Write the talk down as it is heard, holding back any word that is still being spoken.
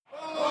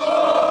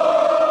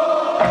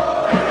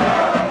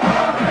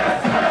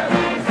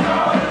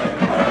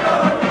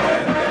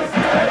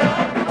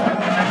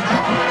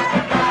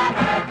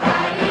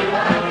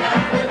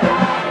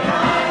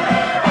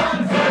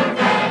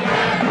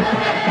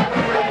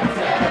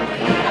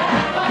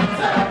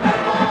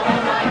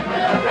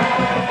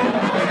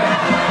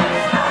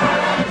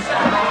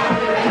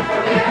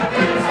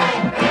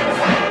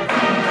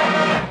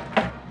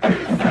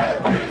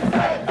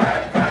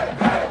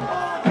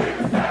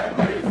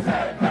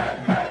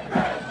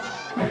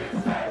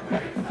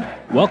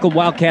Welcome,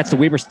 Wildcats, to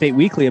Weber State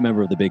Weekly, a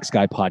member of the Big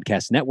Sky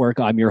Podcast Network.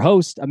 I'm your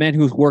host, a man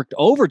who's worked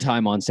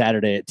overtime on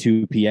Saturday at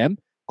 2 p.m.,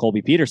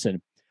 Colby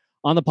Peterson.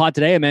 On the pod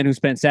today, a man who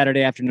spent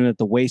Saturday afternoon at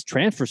the Waste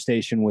Transfer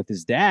Station with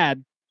his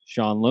dad,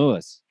 Sean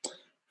Lewis.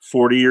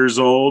 40 years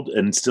old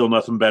and still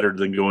nothing better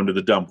than going to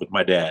the dump with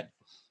my dad.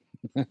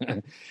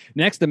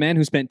 Next, the man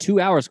who spent 2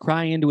 hours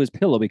crying into his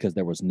pillow because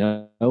there was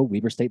no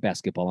Weber State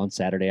basketball on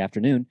Saturday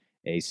afternoon,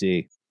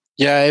 AC.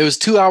 Yeah, it was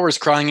 2 hours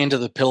crying into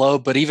the pillow,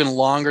 but even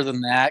longer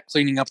than that,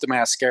 cleaning up the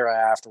mascara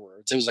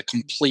afterwards. It was a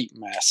complete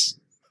mess.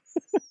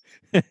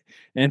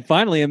 And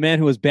finally, a man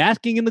who was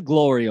basking in the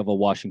glory of a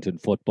Washington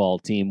football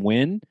team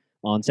win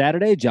on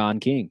Saturday, John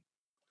King.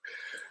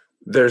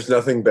 There's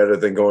nothing better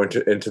than going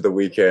into the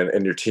weekend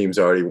and your team's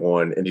already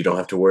won and you don't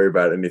have to worry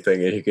about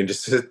anything. And you can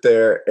just sit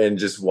there and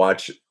just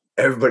watch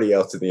everybody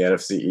else in the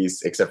NFC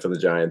East, except for the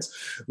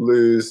Giants,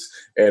 lose.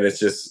 And it's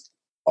just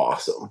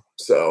awesome.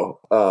 So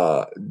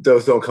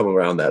those don't come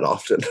around that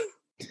often.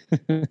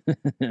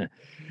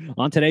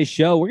 On today's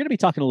show, we're going to be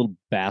talking a little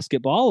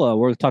basketball.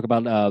 We're going to talk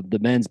about the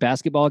men's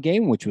basketball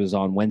game, which was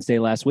on Wednesday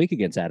last week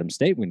against Adams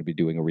State. We're going to be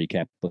doing a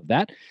recap of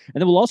that.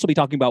 And then we'll also be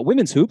talking about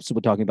women's hoops. So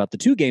we're talking about the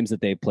two games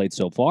that they've played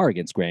so far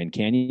against Grand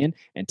Canyon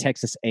and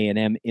Texas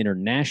A&M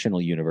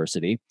International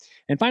University.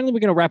 And finally,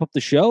 we're going to wrap up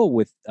the show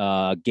with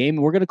a game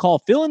we're going to call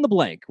Fill in the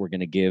Blank. We're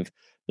going to give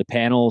the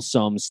panel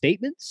some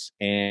statements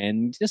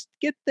and just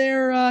get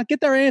their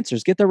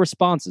answers, get their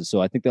responses.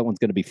 So I think that one's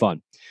going to be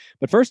fun.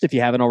 But first, if you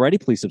haven't already,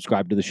 please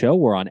subscribe to the show.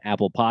 We're on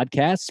Apple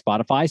Podcasts,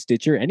 Spotify,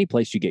 Stitcher, any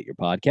place you get your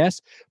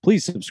podcasts.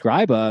 Please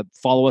subscribe.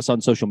 Follow us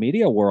on social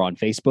media. We're on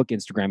Facebook,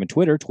 Instagram, and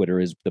Twitter. Twitter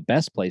is the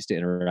best place to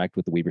interact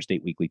with the Weber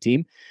State Weekly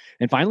team.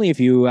 And finally, if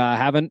you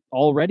haven't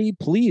already,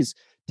 please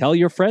tell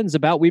your friends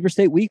about Weber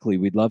State Weekly.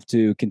 We'd love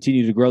to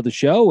continue to grow the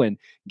show and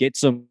get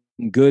some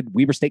good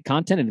Weber State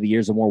content into the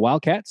ears of more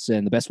Wildcats.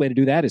 And the best way to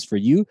do that is for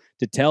you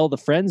to tell the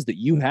friends that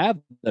you have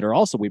that are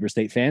also Weber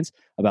State fans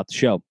about the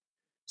show.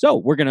 So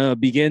we're going to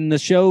begin the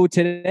show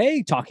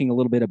today talking a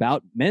little bit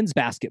about men's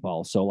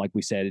basketball. So like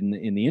we said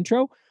in the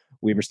intro,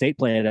 Weber State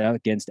played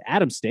against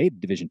Adams State,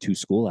 Division II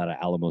school out of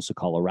Alamosa,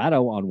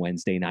 Colorado on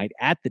Wednesday night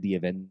at the D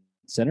Event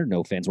Center.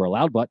 No fans were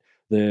allowed, but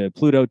the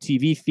Pluto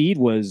TV feed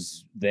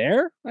was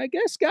there, I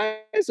guess, guys.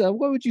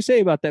 What would you say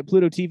about that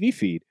Pluto TV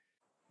feed?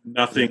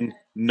 Nothing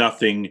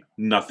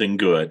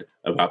good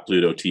about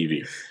Pluto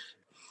TV.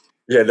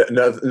 Yeah,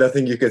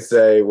 nothing you could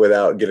say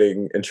without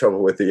getting in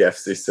trouble with the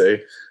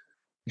FCC.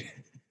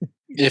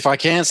 If I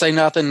can't say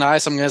nothing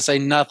nice, I'm going to say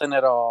nothing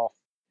at all.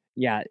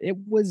 Yeah, it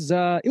was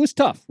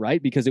tough,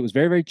 right? Because it was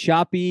very, very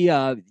choppy.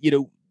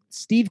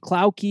 Steve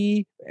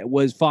Klauke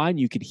was fine.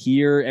 You could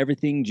hear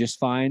everything just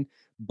fine,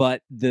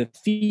 but the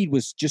feed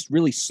was just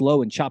really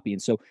slow and choppy.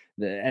 And so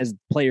as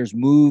players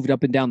moved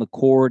up and down the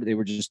court, they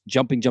were just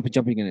jumping.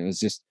 And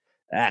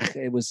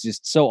it was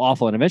just so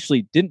awful. And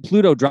eventually, didn't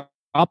Pluto drop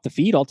the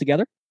feed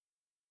altogether?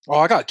 Oh,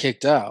 I got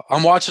kicked out.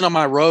 I'm watching on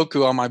my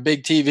Roku on my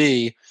big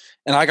TV,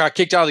 and I got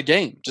kicked out of the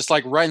game. Just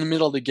like right in the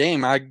middle of the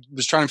game, I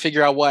was trying to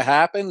figure out what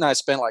happened. And I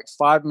spent like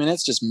 5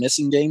 minutes just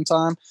missing game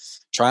time,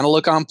 trying to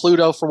look on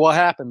Pluto for what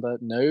happened,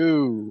 but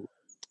no.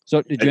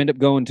 So did you end up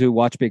going to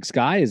watch Big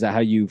Sky? Is that how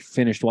you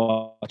finished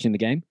watching the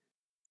game?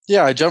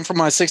 Yeah, I jumped from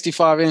my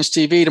 65-inch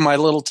TV to my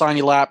little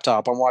tiny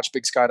laptop on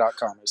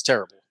watchbigsky.com. It was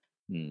terrible.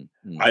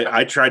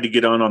 I tried to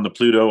get on the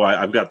Pluto.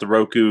 I've got the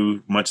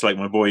Roku, much like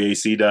my boy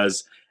AC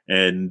does.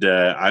 And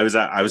I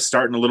was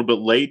starting a little bit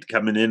late,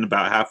 coming in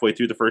about halfway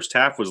through the first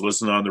half, was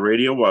listening on the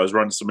radio while I was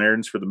running some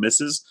errands for the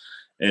missus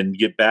and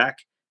get back.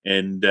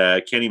 And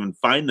can't even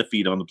find the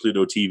feed on the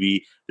Pluto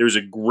TV. There's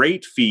a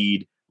great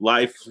feed,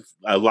 live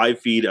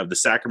feed of the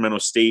Sacramento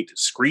State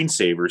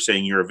screensaver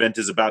saying your event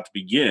is about to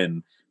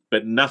begin,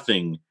 but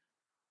nothing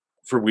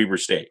for Weber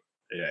State.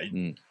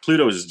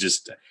 Pluto is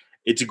just,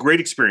 it's a great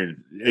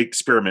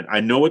experiment.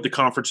 I know what the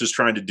conference is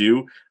trying to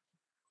do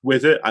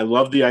with it. I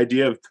love the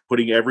idea of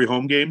putting every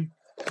home game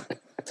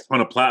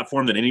on a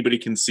platform that anybody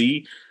can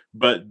see,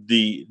 but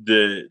the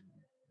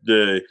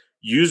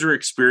user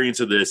experience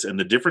of this and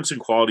the difference in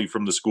quality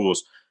from the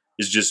schools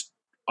is just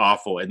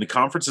awful. And the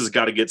conference has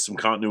got to get some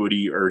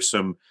continuity or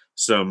some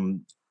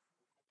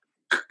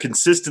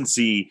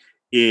consistency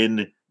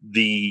in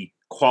the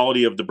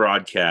quality of the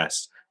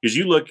broadcast. Because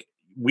you look,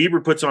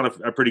 Weber puts on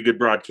a pretty good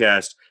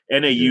broadcast.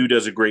 NAU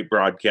does a great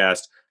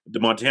broadcast. The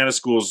Montana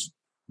schools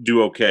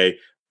do okay.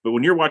 But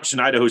when you're watching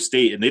Idaho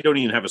State and they don't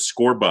even have a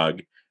score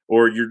bug,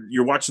 or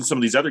you're watching some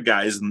of these other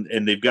guys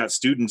and they've got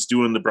students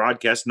doing the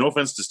broadcast, no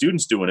offense to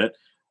students doing it,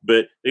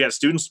 but they got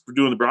students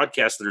doing the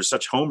broadcast that are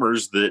such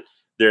homers that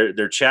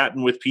they're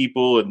chatting with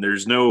people and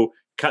there's no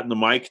cutting the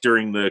mic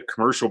during the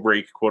commercial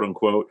break, quote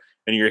unquote,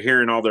 and you're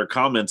hearing all their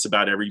comments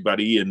about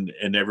everybody and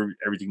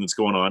everything that's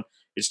going on.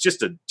 It's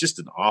just an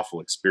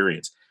awful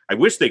experience. I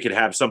wish they could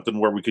have something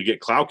where we could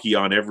get Klauke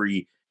on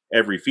every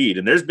feed.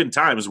 And there's been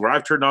times where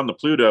I've turned on the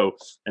Pluto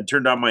and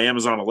turned on my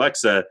Amazon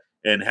Alexa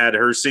and had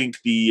her sync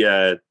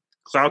the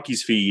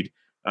Klauke's feed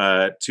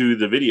to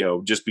the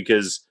video just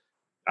because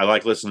I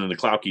like listening to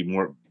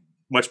Klauke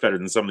much better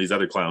than some of these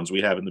other clowns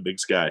we have in the Big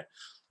Sky.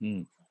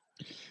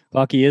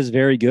 Bucky is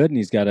very good, and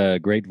he's got a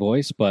great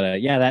voice.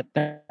 But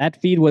that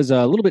feed was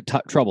a little bit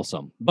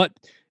troublesome. But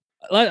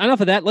enough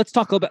of that. Let's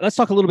talk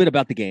a little bit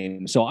about the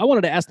game. So I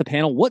wanted to ask the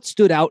panel what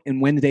stood out in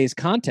Wednesday's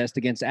contest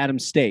against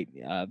Adams State.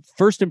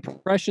 First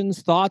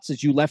impressions, thoughts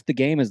as you left the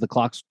game as the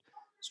clock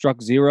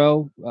struck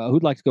zero.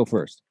 Who'd like to go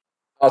first?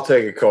 I'll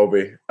take it,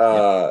 Colby.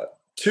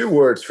 2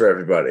 words for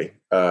everybody.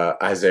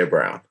 Isaiah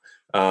Brown.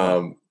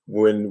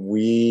 When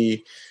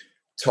we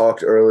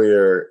talked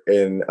earlier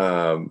in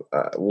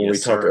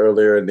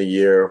earlier in the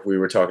year, we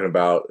were talking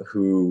about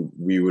who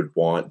we would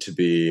want to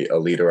be a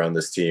leader on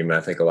this team. And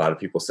I think a lot of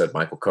people said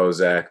Michael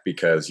Kozak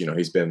because,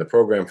 he's been in the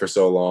program for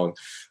so long.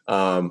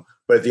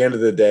 But at the end of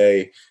the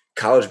day,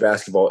 college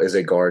basketball is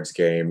a guards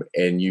game,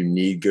 and you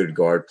need good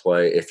guard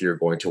play if you're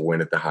going to win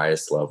at the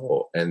highest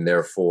level. And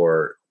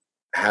therefore,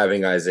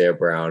 having Isaiah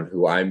Brown,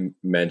 who I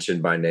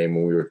mentioned by name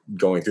when we were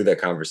going through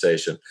that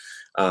conversation,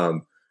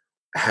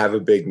 have a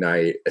big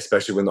night,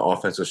 especially when the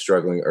offense was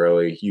struggling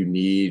early. You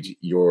need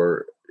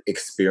your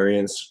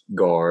experienced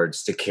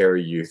guards to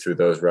carry you through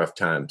those rough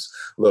times.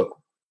 Look,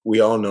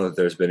 we all know that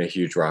there's been a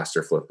huge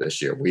roster flip this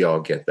year. We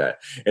all get that.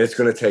 And it's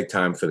going to take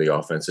time for the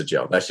offense to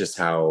gel. That's just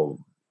how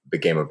the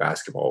game of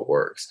basketball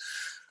works.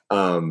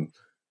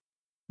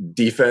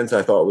 Defense,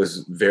 I thought,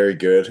 was very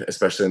good,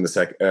 especially in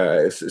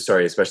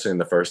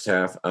the first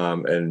half.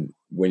 And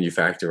when you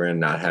factor in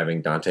not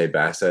having Dante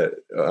Bassett,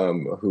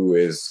 who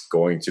is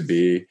going to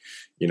be,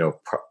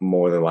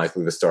 more than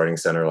likely the starting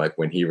center, like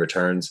when he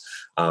returns,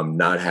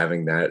 not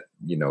having that,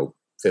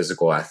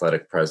 physical,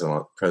 athletic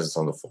presence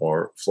on the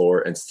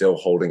floor, and still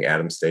holding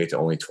Adams State to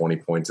only 20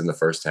 points in the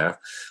first half,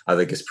 I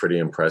think is pretty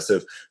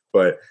impressive.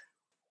 But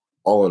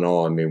all in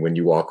all, I mean, when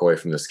you walk away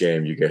from this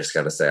game, you just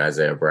got to say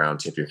Isaiah Brown,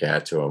 tip your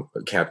cap to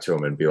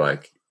him and be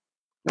like,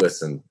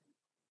 listen,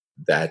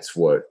 that's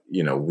what,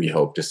 we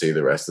hope to see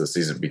the rest of the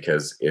season,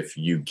 because if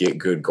you get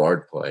good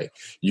guard play,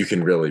 you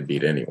can really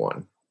beat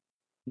anyone.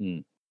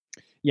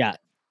 Yeah,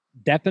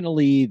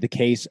 definitely the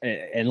case.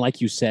 And like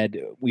you said,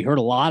 we heard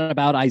a lot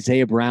about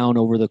Isaiah Brown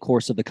over the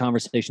course of the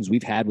conversations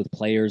we've had with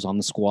players on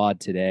the squad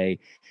today.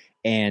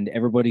 And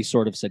everybody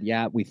sort of said,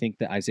 yeah, we think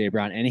that Isaiah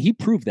Brown, and he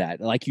proved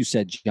that, like you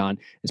said, John,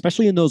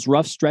 especially in those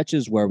rough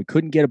stretches where we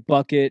couldn't get a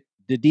bucket.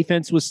 The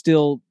defense was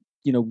still,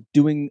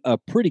 doing a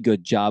pretty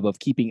good job of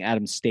keeping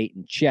Adams State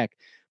in check.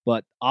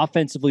 But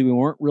offensively, we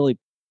weren't really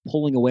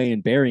pulling away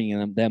and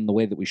burying them the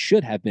way that we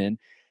should have been.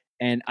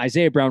 And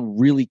Isaiah Brown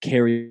really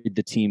carried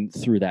the team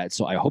through that.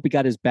 So I hope he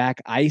got his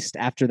back iced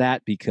after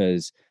that,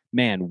 because,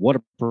 man, what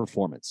a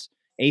performance.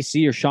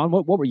 AC or Sean,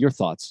 what were your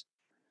thoughts?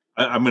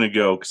 I'm going to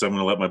go because I'm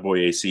going to let my boy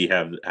AC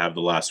have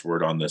the last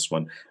word on this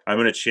one. I'm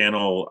going to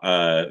channel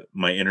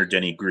my inner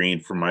Denny Green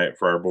for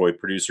our boy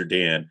producer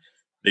Dan.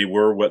 They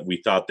were what we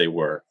thought they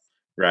were,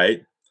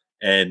 right?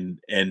 And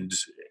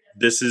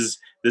this is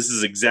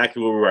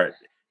exactly where we're at.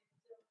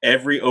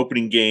 Every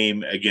opening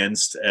game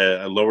against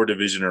a lower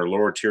division or a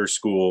lower tier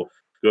school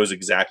goes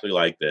exactly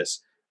like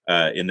this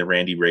in the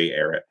Randy Ray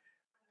era.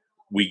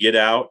 We get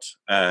out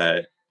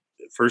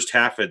first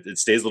half, it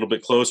stays a little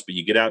bit close, but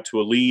you get out to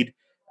a lead.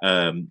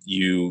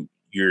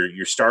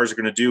 Your stars are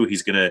going to do.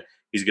 He's going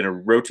to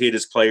rotate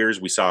his players.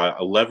 We saw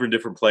 11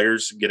 different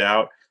players get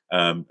out.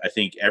 I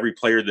think every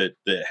player that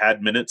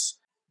had minutes,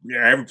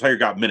 every player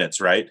got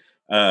minutes, right?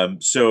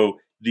 So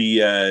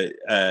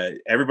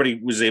everybody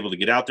was able to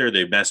get out there.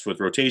 They messed with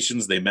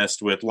rotations. They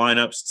messed with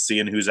lineups,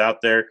 seeing who's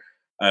out there.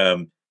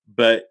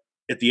 But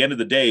at the end of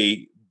the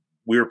day,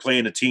 we were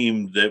playing a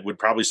team that would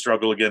probably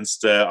struggle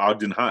against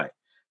Ogden High,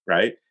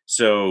 right?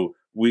 So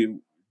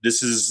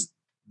this is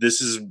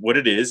what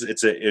it is.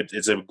 It's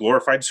a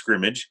glorified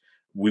scrimmage.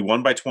 We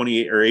won by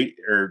 28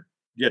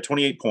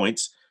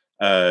 points.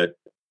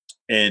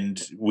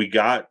 And we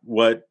got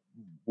what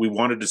we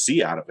wanted to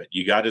see out of it.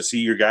 You got to see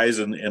your guys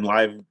in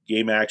live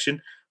game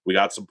action. We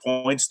got some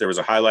points. There was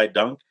a highlight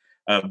dunk.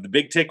 The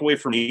big takeaway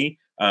for me,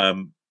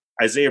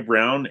 Isaiah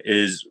Brown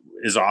is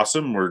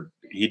awesome.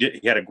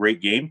 He had a great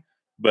game,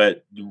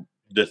 but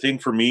the thing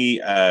for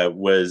me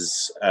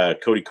was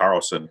Cody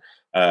Carlson.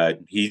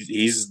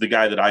 He's the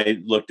guy that I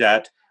looked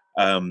at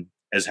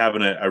as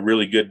having a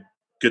really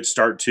good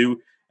start to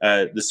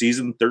the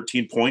season.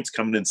 13 points,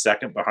 coming in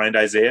second behind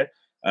Isaiah.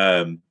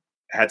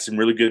 Had some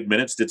really good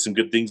minutes, did some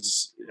good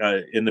things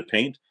in the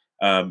paint.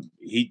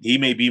 He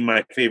may be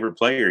my favorite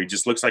player. He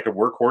just looks like a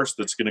workhorse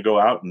that's going to go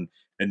out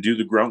and do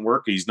the grunt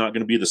work. He's not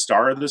going to be the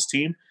star of this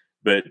team,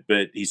 but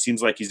he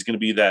seems like he's going to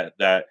be that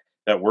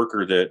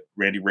worker that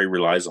Randy Ray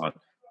relies on.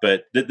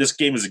 But this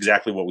game is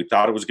exactly what we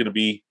thought it was going to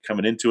be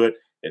coming into it.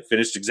 It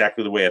finished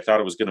exactly the way I thought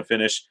it was going to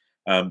finish.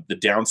 The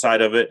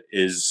downside of it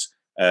is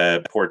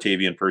poor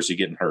Tavian Percy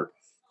getting hurt.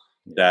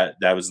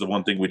 That was the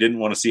one thing we didn't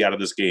want to see out of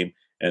this game,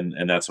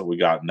 and that's what we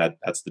got, and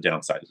that's the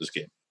downside of this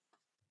game.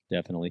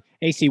 Definitely.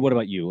 AC, what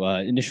about you?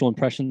 Initial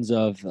impressions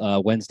of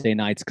Wednesday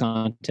night's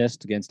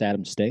contest against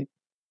Adams State?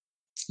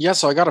 Yeah,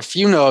 so I got a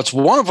few notes.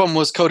 One of them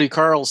was Cody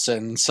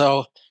Carlson.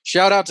 So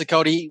shout out to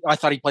Cody. I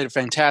thought he played a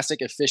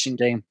fantastic, efficient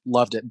game.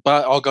 Loved it.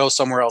 But I'll go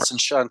somewhere else, and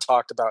Sean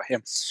talked about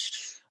him.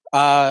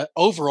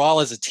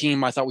 Overall, as a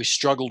team, I thought we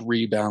struggled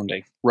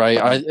rebounding,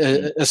 right?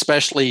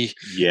 Especially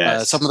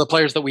some of the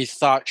players that we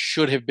thought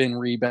should have been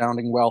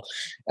rebounding well.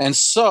 And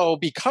so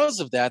because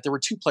of that, there were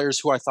two players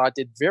who I thought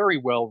did very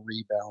well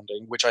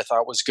rebounding, which I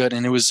thought was good.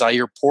 And it was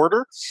Zaire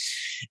Porter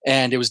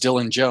and it was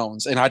Dylan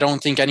Jones. And I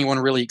don't think anyone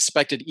really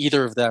expected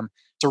either of them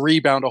to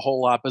rebound a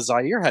whole lot, but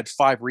Zaire had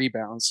 5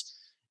 rebounds.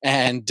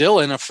 And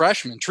Dylan, a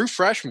freshman, true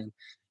freshman,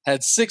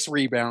 had 6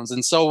 rebounds.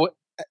 And so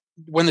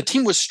when the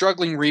team was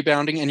struggling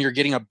rebounding and you're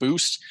getting a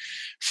boost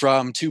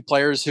from two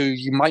players who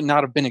you might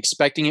not have been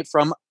expecting it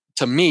from,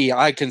 to me,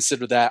 I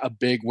consider that a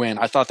big win.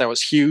 I thought that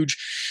was huge.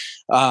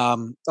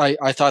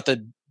 I thought that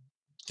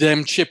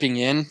them chipping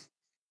in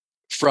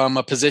from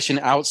a position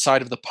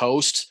outside of the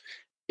post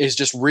is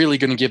just really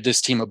going to give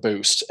this team a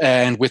boost.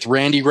 And with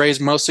Randy Gray's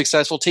most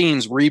successful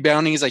teams,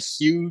 rebounding is a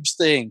huge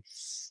thing.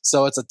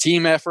 So it's a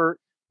team effort.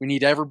 We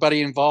need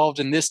everybody involved.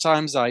 And this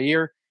time,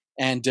 Zaire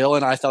and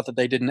Dylan, I thought that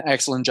they did an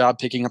excellent job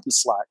picking up the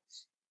slack.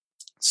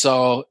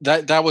 So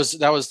that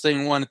was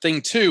thing one.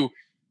 Thing two,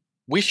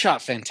 we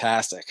shot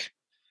fantastic.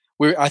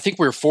 I think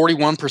we were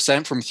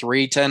 41% from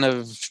 3, 10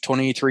 of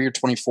 23 or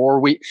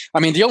 24.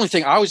 The only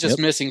thing I was just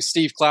missing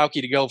Steve Klauke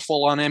to go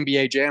full on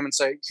NBA Jam and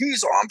say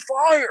he's on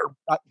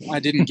fire. I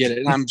didn't get it,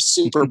 and I'm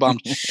super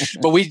bummed.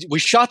 But we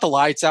shot the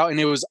lights out, and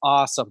it was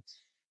awesome.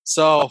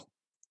 So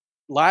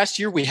last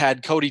year we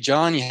had Cody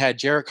John, you had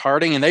Jarek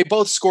Harding, and they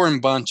both score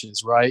in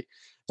bunches, right?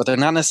 But they're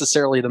not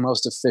necessarily the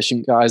most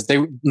efficient guys.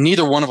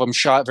 Neither one of them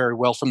shot very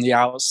well from the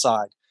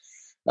outside,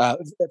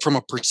 from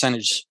a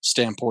percentage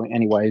standpoint,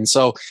 anyway. And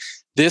so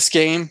this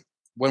game,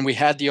 when we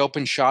had the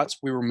open shots,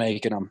 we were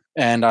making them.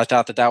 And I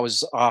thought that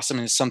was awesome,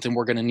 and it's something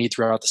we're going to need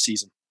throughout the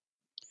season.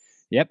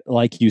 Yep.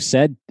 Like you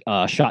said,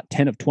 shot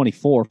 10 of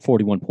 24,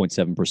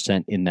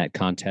 41.7% in that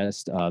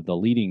contest. The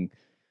leading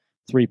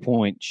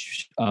 3-point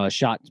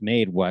shots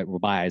made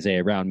by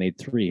Isaiah Brown, made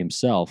 3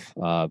 himself,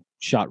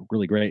 shot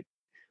really great.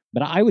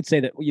 But I would say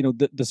that,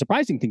 the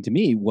surprising thing to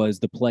me was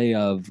the play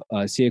of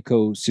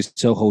Siako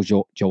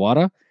Sissoko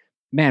Jawara.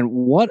 Man,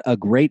 what a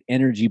great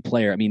energy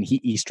player. I mean,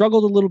 he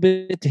struggled a little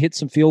bit to hit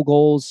some field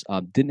goals,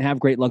 didn't have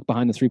great luck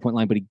behind the 3-point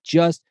line, but he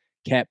just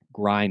kept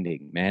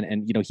grinding, man.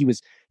 And, he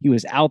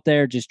was out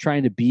there just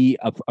trying to be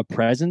a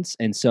presence.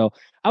 And so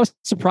I was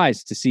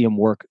surprised to see him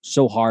work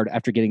so hard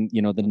after getting,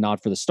 the nod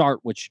for the start,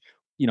 which,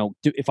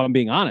 if I'm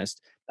being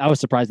honest, I was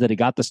surprised that he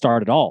got the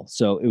start at all.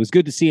 So it was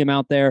good to see him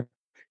out there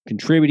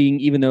contributing,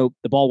 even though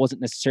the ball wasn't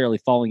necessarily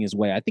falling his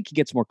way. I think he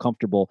gets more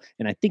comfortable,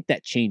 and I think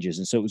that changes.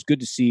 And so it was good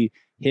to see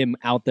him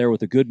out there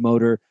with a good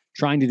motor,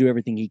 trying to do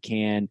everything he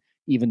can,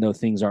 even though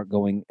things aren't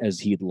going as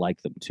he'd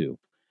like them to.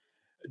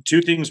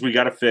 2 things we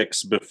got to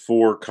fix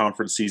before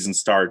conference season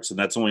starts, and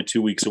that's only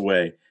 2 weeks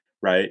away,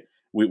 right?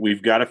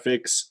 We've got to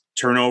fix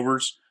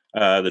turnovers.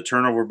 The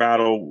turnover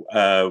battle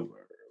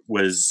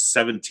was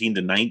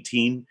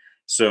 17-19,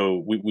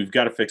 so we've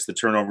got to fix the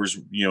turnovers.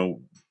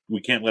 We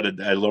can't let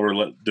a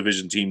lower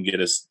division team get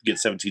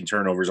 17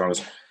 turnovers on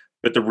us.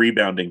 But the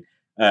rebounding,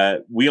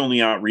 we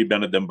only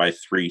out-rebounded them by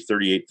 3,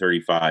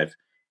 38-35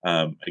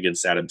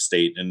 against Adams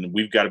State. And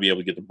we've got to be able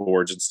to get the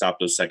boards and stop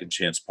those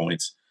second-chance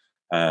points.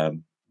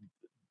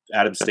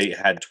 Adams State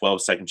had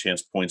 12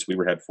 second-chance points. We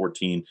had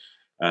 14.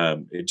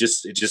 It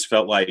just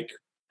felt like,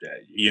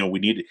 we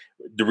needed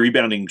 – the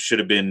rebounding should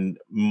have been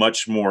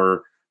much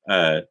more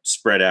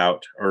spread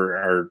out,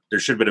 or there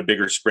should have been a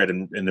bigger spread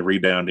in the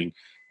rebounding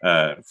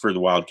for the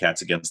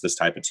Wildcats against this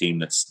type of team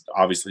that's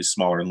obviously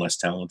smaller and less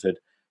talented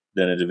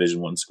than a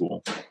Division I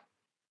school.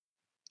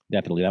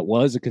 Definitely. That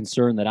was a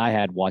concern that I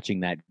had watching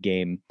that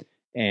game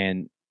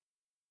and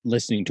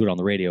listening to it on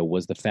the radio,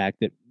 was the fact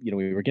that,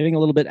 we were getting a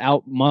little bit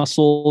out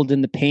muscled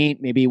in the paint.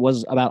 Maybe it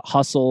was about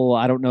hustle.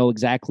 I don't know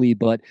exactly,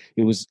 but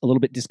it was a little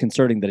bit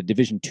disconcerting that a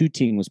Division II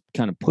team was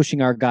kind of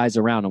pushing our guys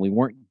around and we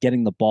weren't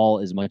getting the ball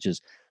as much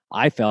as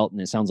I felt. And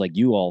it sounds like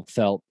you all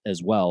felt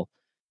as well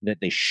that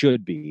they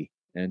should be.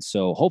 And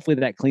so hopefully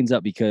that cleans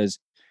up, because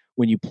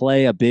when you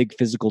play a big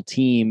physical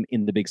team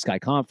in the Big Sky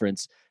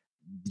Conference,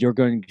 it's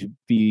going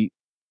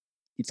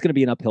to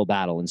be an uphill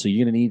battle. And so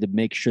you're going to need to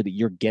make sure that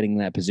you're getting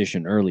that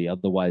position early.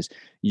 Otherwise,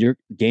 your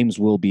games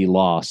will be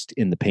lost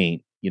in the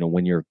paint,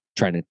 when you're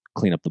trying to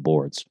clean up the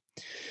boards.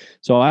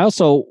 So I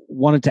also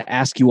wanted to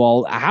ask you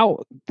all,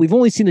 how we've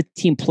only seen the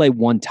team play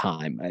one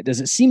time. Does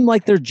it seem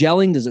like they're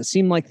gelling? Does it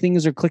seem like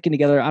things are clicking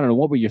together? I don't know.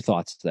 What were your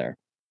thoughts there?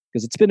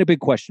 Because it's been a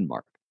big question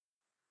mark.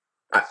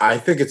 I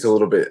think it's a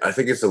little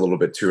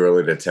bit too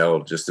early to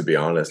tell, just to be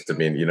honest. I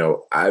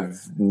mean,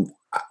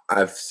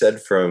 I've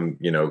said from,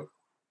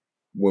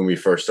 when we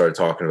first started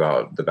talking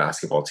about the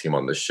basketball team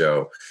on this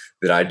show,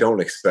 that I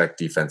don't expect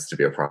defense to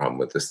be a problem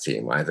with this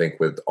team. I think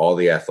with all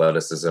the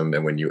athleticism,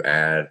 and when you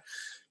add,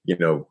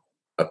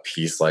 a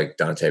piece like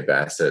Dante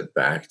Bassett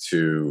back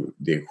to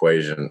the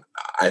equation,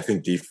 I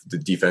think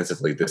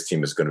defensively, this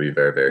team is going to be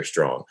very, very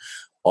strong.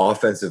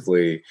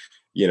 Offensively,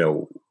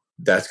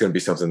 that's going to be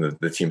something that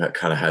the team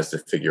kind of has to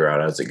figure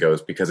out as it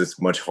goes, because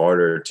it's much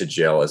harder to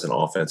gel as an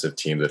offensive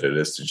team than it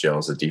is to gel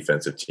as a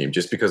defensive team,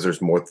 just because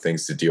there's more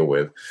things to deal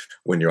with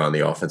when you're on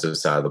the offensive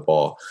side of the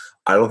ball.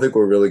 I don't think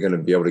we're really going to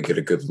be able to get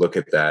a good look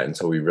at that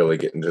until we really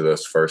get into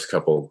those first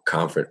couple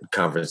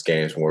conference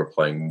games when we're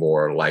playing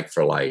more like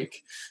for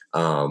like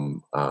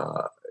opponents.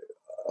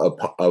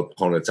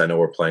 I know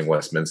we're playing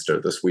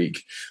Westminster this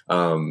week,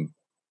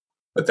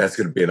 but that's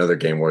going to be another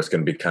game where it's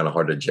going to be kind of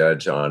hard to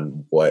judge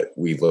on what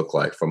we look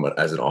like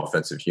as an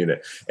offensive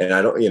unit. And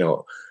I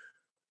don't,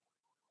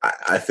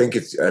 I think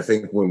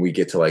when we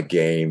get to like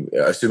game,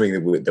 assuming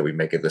that we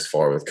make it this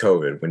far with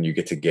COVID, when you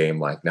get to game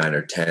like 9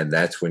 or 10,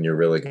 that's when you're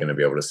really going to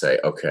be able to say,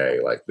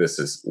 okay, like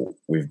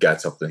we've got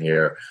something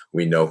here.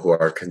 We know who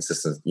our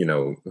consistent,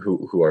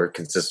 who our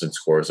consistent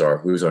scores are,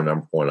 who's our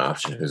number one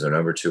option, who's our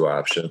number two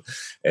option,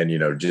 and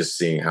just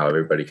seeing how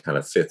everybody kind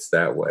of fits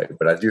that way.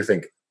 But I do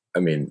think,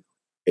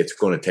 it's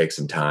going to take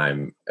some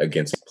time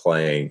against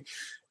playing,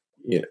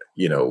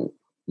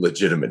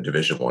 legitimate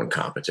Division I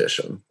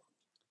competition.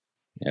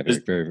 Yeah, very,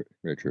 very,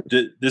 very true.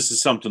 This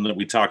is something that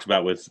we talked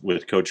about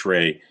with Coach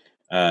Ray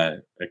a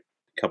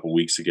couple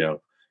weeks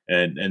ago,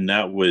 and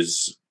that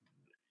was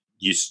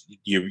you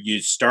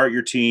start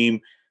your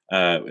team.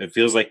 It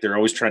feels like they're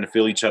always trying to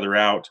fill each other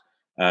out.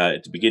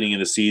 At the beginning of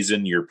the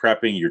season, you're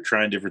prepping, you're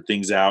trying different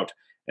things out,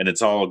 and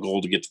it's all a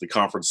goal to get to the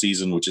conference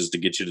season, which is to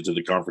get you to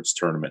the conference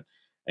tournament.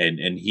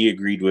 And he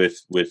agreed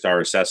with our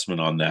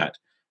assessment on that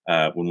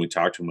when we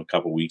talked to him a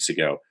couple weeks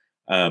ago.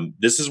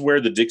 This is where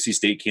the Dixie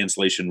State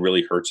cancellation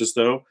really hurts us,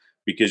 though,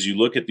 because you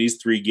look at these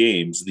three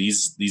games,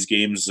 these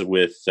games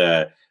with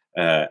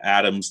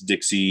Adams,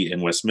 Dixie,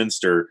 and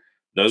Westminster.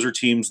 Those are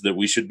teams that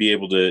we should be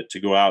able to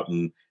go out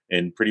and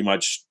pretty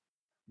much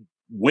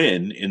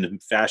win in the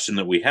fashion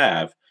that we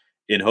have,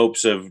 in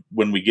hopes of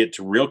when we get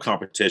to real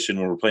competition,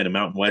 when we're playing a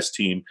Mountain West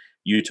team,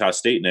 Utah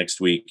State next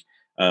week,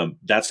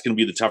 that's going to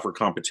be the tougher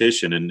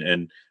competition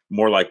and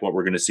more like what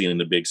we're going to see in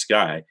the Big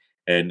Sky.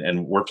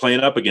 And we're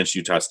playing up against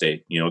Utah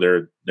State.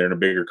 They're in a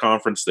bigger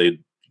conference. They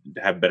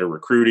have better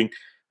recruiting.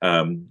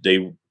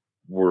 They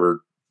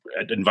were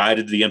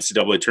invited to the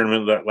NCAA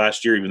tournament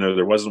last year, even though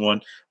there wasn't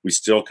one. We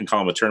still can call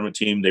them a tournament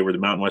team. They were the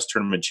Mountain West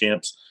tournament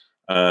champs.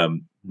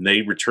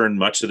 They returned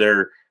much of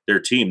their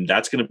team.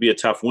 That's going to be a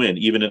tough win,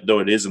 even though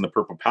it is in the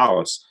Purple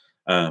Palace.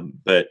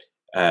 But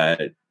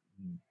it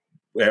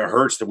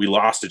hurts that we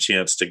lost a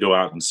chance to go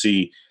out and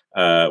see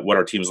what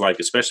our team's like,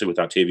 especially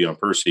without Tavion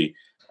Percy.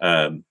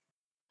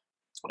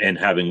 And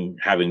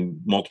having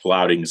multiple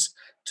outings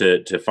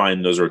to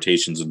find those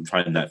rotations and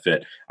find that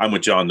fit. I'm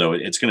with John, though.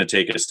 It's going to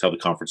take us till the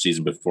conference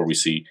season before we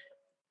see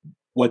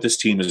what this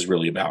team is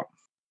really about.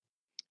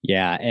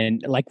 Yeah,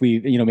 and like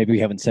maybe we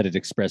haven't said it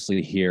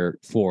expressly here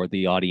for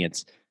the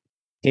audience.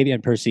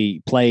 Tavion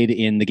Percy played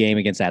in the game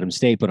against Adams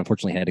State, but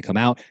unfortunately had to come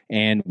out,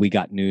 and we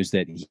got news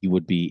that he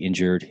would be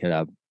injured. He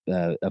had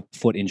a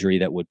foot injury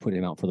that would put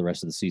him out for the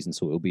rest of the season,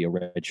 so it will be a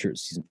redshirt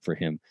season for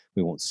him.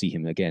 We won't see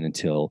him again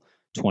until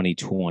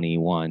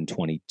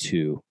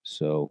 2021-22.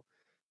 So,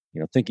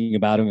 thinking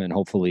about him, and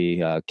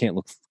hopefully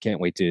can't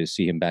wait to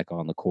see him back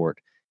on the court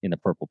in the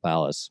Purple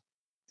Palace.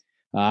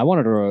 I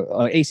wanted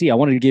to AC. I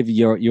wanted to give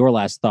your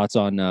last thoughts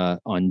on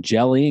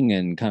gelling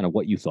and kind of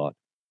what you thought.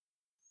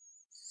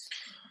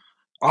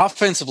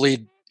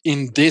 Offensively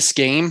in this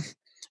game,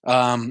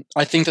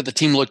 I think that the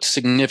team looked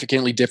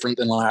significantly different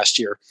than last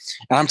year,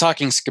 and I'm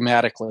talking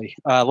schematically.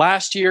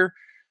 Last year,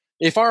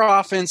 if our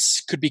offense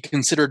could be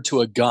considered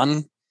to a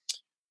gun,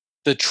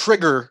 the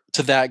trigger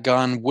to that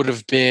gun would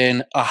have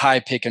been a high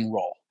pick and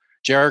roll.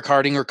 Jarek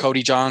Harding or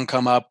Cody John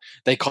come up,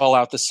 they call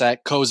out the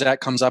set,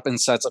 Kozak comes up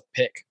and sets a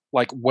pick,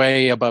 like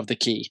way above the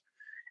key.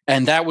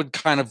 And that would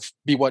kind of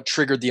be what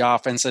triggered the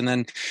offense. And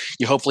then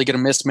you hopefully get a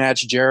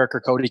mismatch, Jarek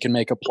or Cody can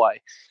make a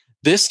play.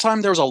 This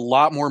time there was a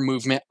lot more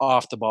movement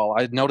off the ball.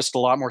 I noticed a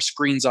lot more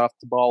screens off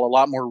the ball, a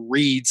lot more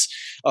reads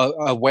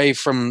away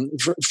from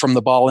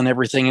the ball and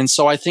everything. And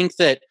so I think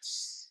that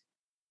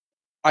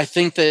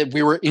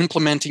we were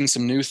implementing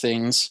some new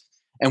things,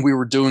 and we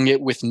were doing it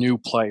with new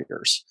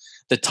players.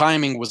 The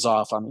timing was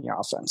off on the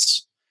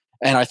offense.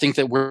 And I think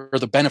that we're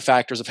the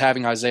benefactors of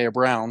having Isaiah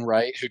Brown,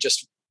 right, who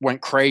just went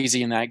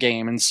crazy in that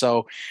game. And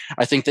so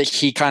I think that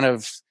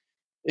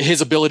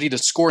his ability to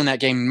score in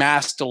that game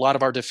masked a lot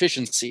of our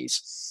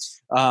deficiencies.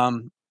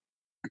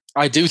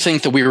 I do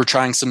think that we were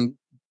trying some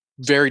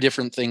very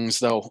different things,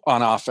 though,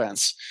 on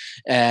offense.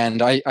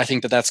 And I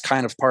think that that's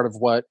kind of part of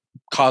what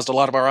caused a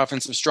lot of our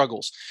offensive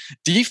struggles.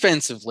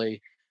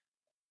 Defensively,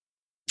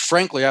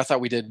 frankly, I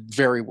thought we did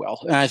very well.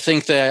 And I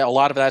think that a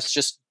lot of that's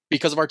just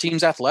because of our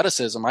team's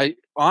athleticism.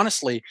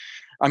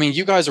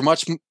 You guys are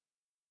much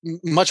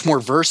more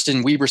versed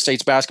in Weber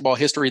State's basketball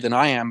history than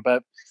I am.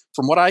 But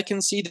from what I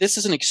can see, this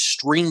is an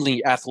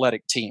extremely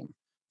athletic team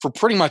for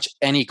pretty much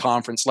any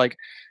conference. Like,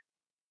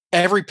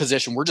 every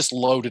position, we're just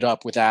loaded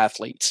up with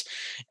athletes.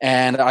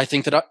 And I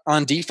think that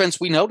on defense,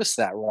 we noticed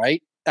that,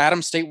 right?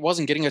 Adams State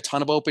wasn't getting a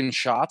ton of open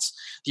shots.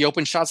 The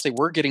open shots they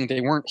were getting,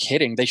 they weren't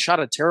hitting. They shot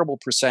a terrible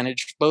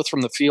percentage, both from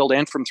the field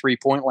and from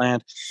three-point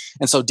land.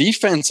 And so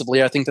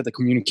defensively, I think that the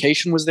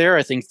communication was there.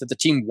 I think that the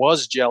team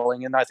was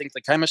gelling, and I think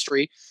the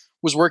chemistry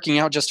was working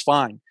out just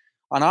fine.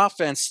 On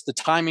offense, the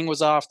timing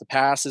was off. The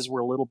passes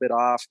were a little bit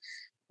off.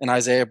 And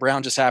Isaiah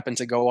Brown just happened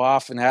to go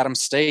off. And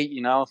Adams State,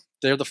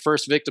 they're the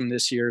first victim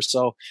this year.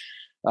 So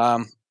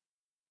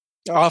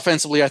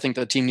offensively, I think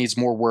the team needs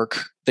more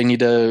work. They need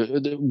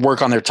to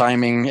work on their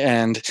timing,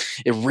 and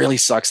it really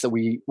sucks that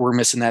we're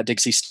missing that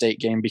Dixie State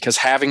game, because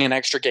having an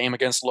extra game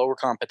against lower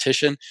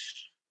competition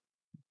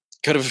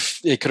could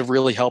have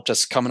really helped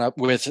us coming up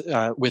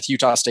with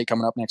Utah State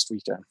coming up next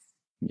weekend.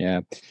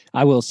 Yeah,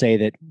 I will say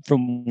that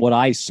from what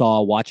I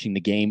saw watching the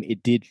game,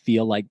 it did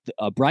feel like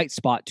a bright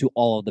spot to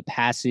all of the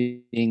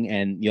passing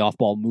and the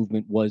off-ball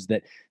movement was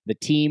that the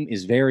team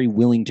is very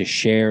willing to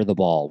share the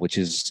ball, which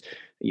is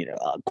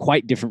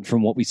quite different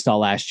from what we saw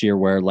last year,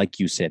 where, like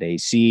you said,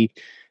 AC,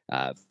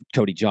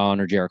 Cody John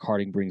or Jarek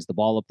Harding brings the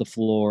ball up the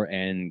floor,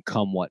 and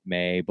come what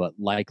may, but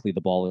likely the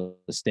ball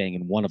is staying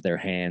in one of their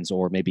hands,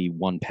 or maybe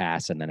one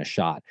pass and then a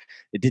shot.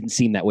 It didn't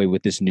seem that way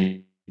with this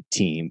new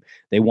team.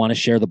 They want to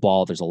share the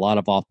ball. There's a lot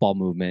of off-ball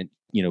movement,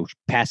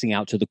 passing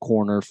out to the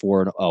corner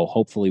for an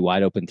hopefully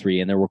wide open three,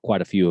 and there were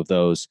quite a few of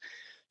those.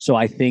 So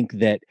I think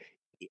that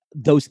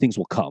those things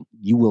will come.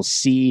 You will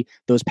see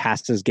those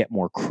passes get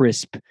more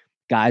crisp.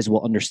 Guys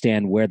will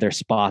understand where their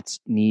spots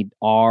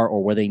are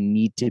or where they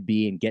need to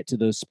be and get to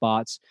those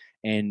spots,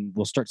 and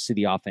we'll start to see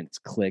the offense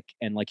click.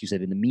 And like you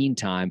said, in the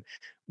meantime,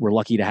 we're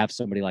lucky to have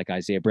somebody like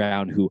Isaiah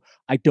Brown, who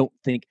I don't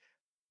think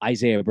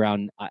Isaiah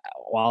Brown,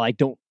 while I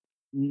don't,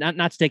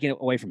 not taking it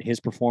away from his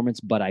performance,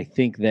 but I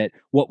think that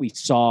what we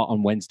saw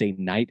on Wednesday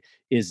night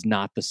is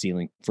not the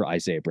ceiling for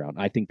Isaiah Brown.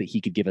 I think that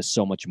he could give us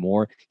so much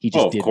more. He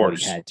just did what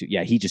he had to.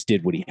 Yeah, he just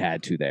did what he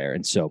had to there.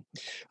 And so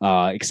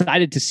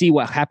excited to see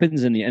what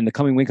happens in the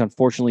coming week.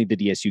 Unfortunately, the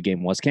DSU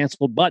game was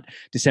canceled, but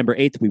December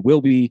 8th, we will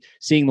be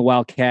seeing the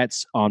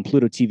Wildcats on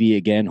Pluto TV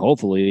again,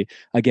 hopefully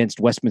against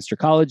Westminster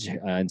College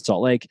in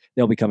Salt Lake.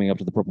 They'll be coming up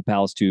to the Purple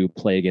Palace to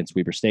play against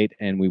Weber State,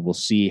 and we will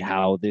see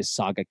how this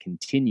saga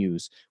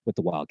continues with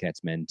the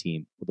Wildcats men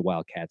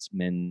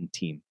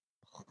team.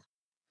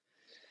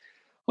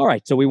 All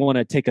right, so we want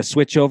to take a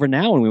switch over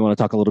now, and we want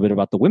to talk a little bit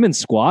about the women's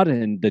squad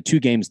and the two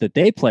games that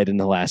they played in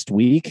the last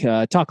week.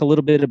 Talk a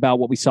little bit about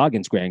what we saw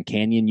against Grand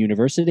Canyon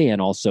University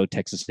and also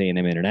Texas A&M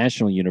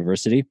International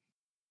University.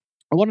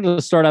 I wanted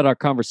to start out our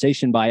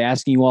conversation by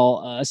asking you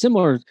all a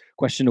similar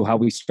question to how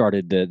we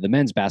started the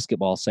men's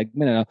basketball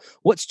segment.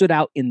 What stood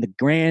out in the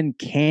Grand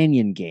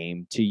Canyon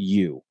game to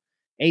you?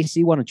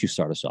 AC, why don't you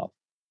start us off?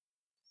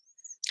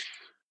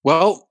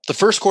 Well, the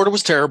first quarter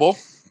was terrible,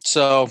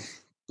 so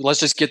let's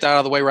just get that out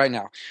of the way right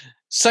now.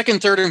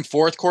 Second, third, and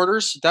fourth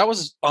quarters, that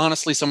was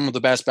honestly some of the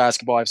best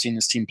basketball I've seen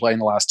this team play in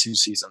the last two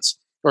seasons.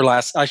 Or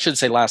last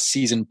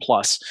season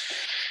plus.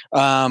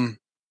 The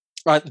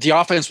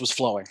offense was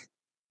flowing.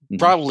 Mm-hmm.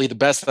 Probably the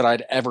best that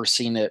I'd ever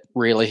seen it,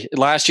 really.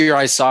 Last year,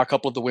 I saw a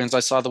couple of the wins. I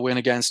saw the win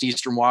against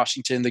Eastern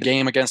Washington. The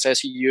game against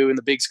SUU in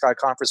the Big Sky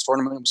Conference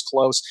tournament was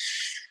close.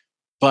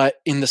 But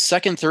in the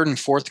second, third, and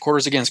fourth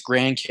quarters against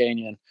Grand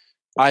Canyon,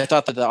 I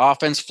thought that the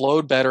offense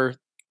flowed better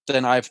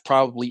than I've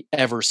probably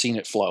ever seen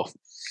it flow.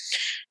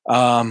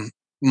 Monka,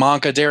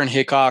 Darren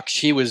Hickok,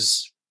 she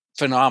was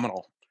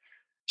phenomenal.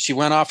 She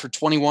went off for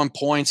 21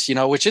 points,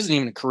 which isn't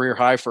even a career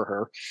high for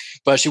her.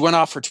 But she went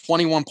off for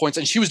 21 points,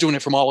 and she was doing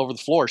it from all over the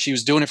floor. She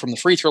was doing it from the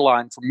free throw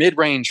line, from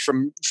mid-range,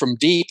 from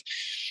deep.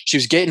 She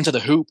was getting to the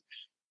hoop.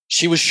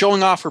 She was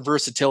showing off her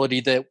versatility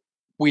that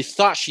we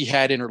thought she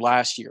had in her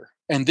last year.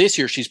 And this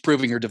year, she's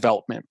proving her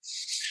development.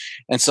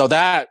 And so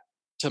that,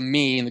 to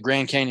me, in the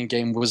Grand Canyon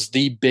game, was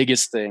the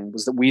biggest thing,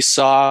 was that we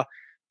saw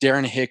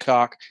Darren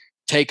Hickok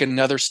take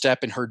another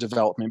step in her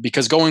development,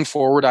 because going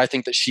forward, I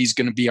think that she's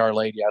going to be our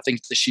lady. I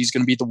think that she's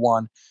going to be the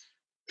one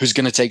who's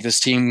going to take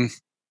this team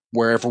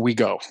wherever we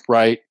go,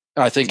 right?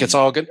 I think it's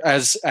all good.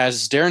 As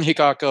Darren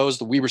Hickok goes,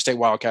 the Weber State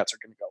Wildcats are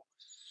going to go.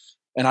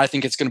 And I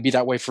think it's going to be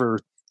that way for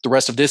the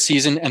rest of this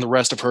season and the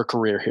rest of her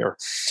career here.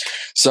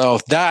 So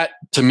that,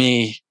 to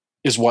me,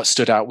 is what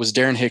stood out, was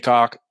Darren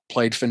Hickok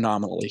played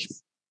phenomenally.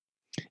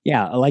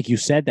 Yeah, like you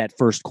said, that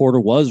first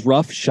quarter was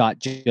rough. Shot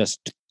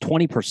just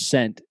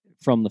 20%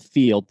 from the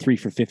field, 3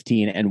 for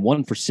 15, and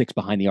 1 for 6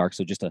 behind the arc.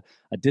 So just a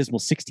dismal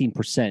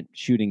 16%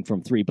 shooting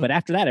from three. But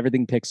after that,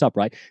 everything picks up,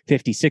 right?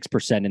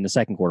 56% in the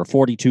second quarter,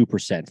 42%,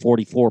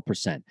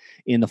 44%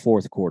 in the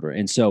fourth quarter.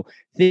 And so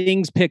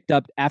things picked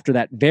up after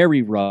that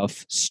very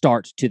rough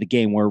start to the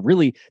game, where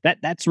really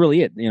that's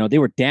really it. They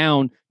were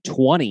down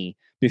 20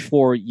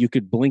 before you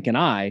could blink an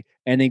eye,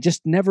 and they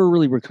just never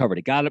really recovered.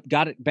 It got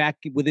it back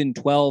within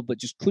 12, but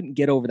just couldn't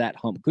get over that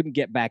hump, couldn't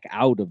get back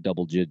out of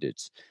double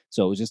digits.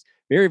 So it was just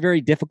very, very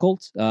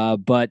difficult.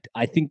 But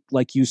I think,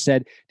 like you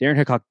said, Darren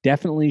Hickok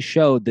definitely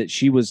showed that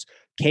she was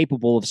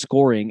capable of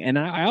scoring. And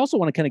I also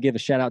want to kind of give a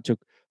shout out to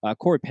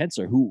Corey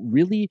Pencer, who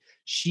really,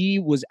 she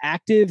was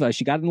active.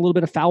 She got in a little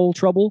bit of foul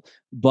trouble,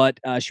 but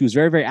she was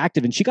very, very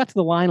active, and she got to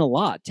the line a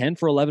lot, 10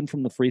 for 11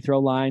 from the free throw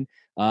line.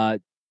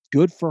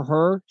 Good for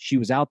her. She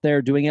was out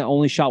there doing it,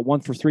 only shot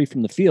 1 for 3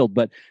 from the field,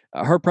 but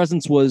her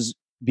presence was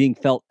being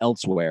felt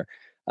elsewhere.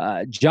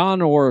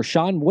 John or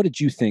Sean, what did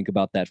you think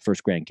about that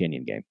first Grand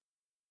Canyon game?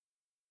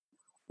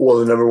 Well,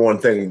 the number one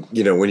thing,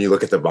 when you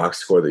look at the box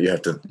score that you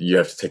have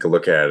to take a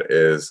look at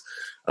is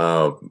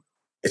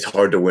it's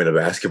hard to win a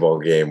basketball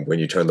game when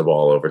you turn the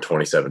ball over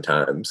 27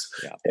 times.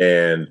 Yeah.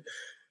 And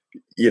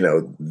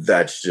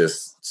that's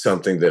just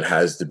something that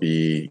has to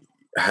be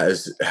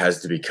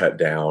cut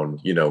down,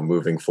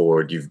 moving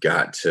forward. You've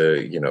got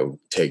to,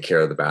 take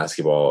care of the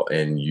basketball,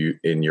 and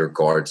your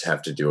guards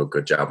have to do a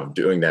good job of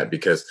doing that,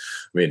 because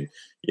we've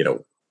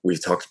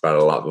talked about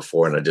it a lot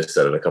before, and I just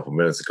said it a couple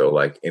minutes ago,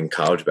 like in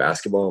college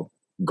basketball,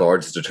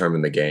 guards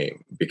determine the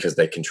game because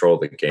they control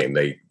the game.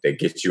 They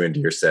get you into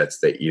your sets,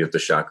 they eat up the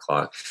shot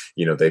clock,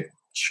 they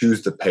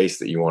choose the pace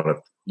that you want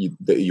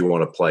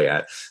to play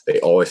at. They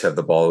always have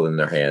the ball in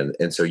their hand,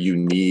 and so you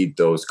need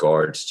those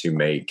guards to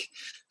make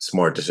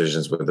smart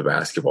decisions with the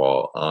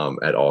basketball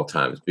at all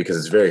times, because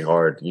it's very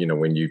hard,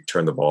 when you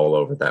turn the ball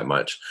over that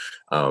much,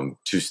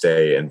 to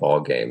stay in ball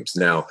games.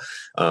 Now,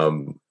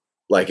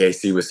 like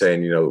AC was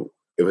saying,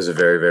 it was a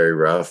very, very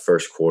rough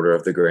first quarter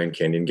of the Grand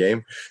Canyon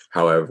game.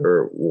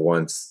 However,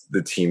 once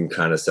the team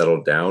kind of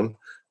settled down,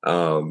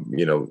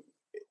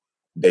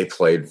 they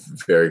played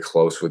very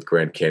close with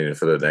Grand Canyon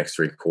for the next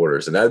 3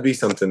 quarters. And that would be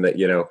something that,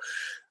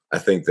 I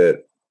think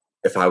that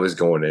if I was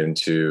going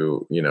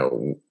into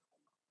the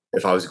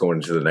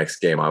next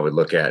game, I would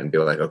look at and be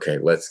like, okay,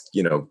 let's,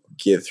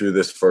 get through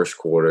this first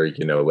quarter,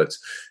 let's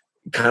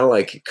kind of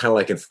like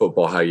in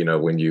football, how,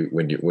 when you're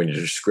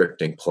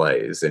scripting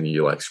plays and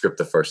you like script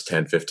the first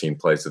 10, 15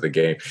 plays of the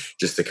game,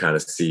 just to kind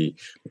of see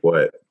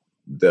what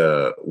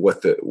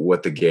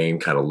the game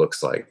kind of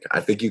looks like. I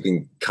think you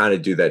can kind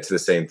of do that to the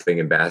same thing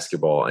in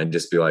basketball and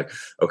just be like,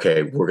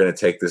 okay, we're going to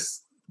take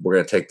this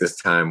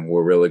time.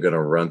 We're really going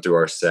to run through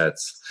our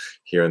sets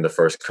here in the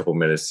first couple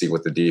minutes, see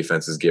what the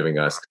defense is giving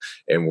us.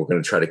 And we're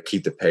going to try to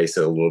keep the pace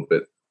a little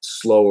bit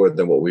slower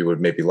than what we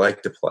would maybe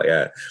like to play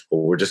at, but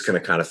we're just going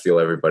to kind of feel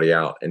everybody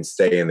out and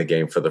stay in the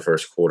game for the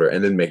first quarter,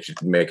 and then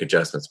make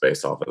adjustments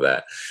based off of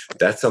that.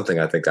 That's something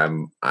I think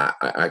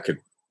I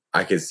could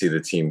see the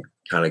team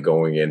kind of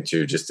going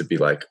into, just to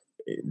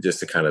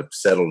kind of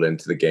settle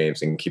into the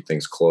games and keep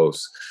things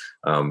close,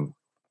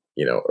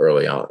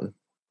 early on.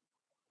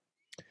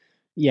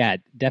 Yeah,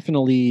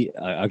 definitely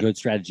a good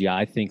strategy.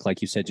 I think,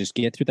 like you said, just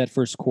get through that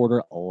first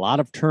quarter. A lot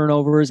of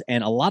turnovers,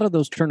 and a lot of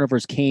those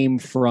turnovers came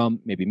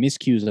from maybe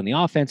miscues on the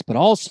offense, but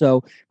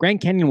also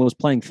Grand Canyon was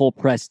playing full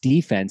press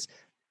defense.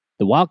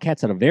 The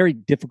Wildcats had a very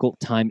difficult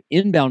time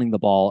inbounding the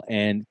ball,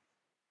 and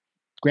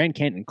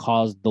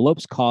the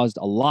Lopes caused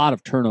a lot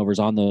of turnovers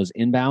on those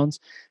inbounds.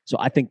 So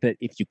I think that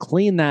if you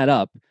clean that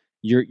up,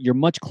 you're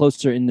much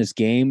closer in this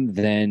game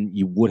than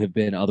you would have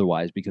been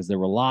otherwise, because there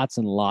were lots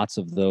and lots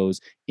of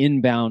those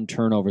inbound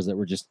turnovers that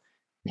were just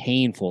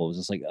painful. It was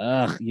just like,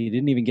 you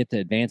didn't even get to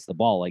advance the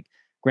ball. Like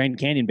Grand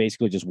Canyon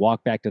basically just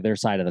walked back to their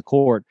side of the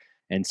court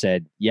and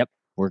said, yep,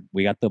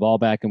 we got the ball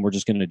back and we're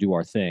just going to do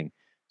our thing.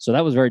 So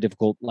that was very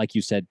difficult, like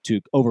you said,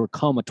 to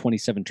overcome a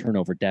 27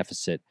 turnover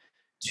deficit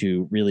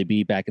to really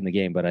be back in the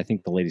game. But I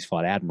think the ladies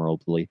fought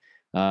admirably.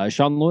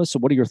 Sean Lewis, so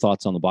what are your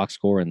thoughts on the box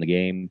score in the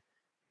game?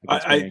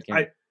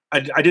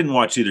 I didn't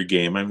watch either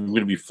game. I'm going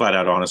to be flat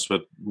out honest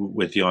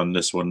with you on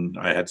this one.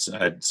 I had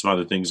some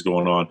other things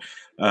going on,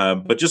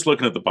 but just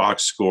looking at the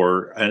box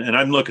score, and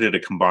I'm looking at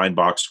a combined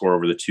box score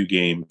over the 2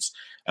 games.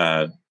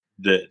 The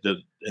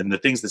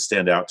things that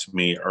stand out to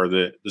me are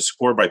the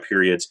score by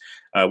periods.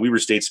 Weber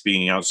State's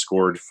being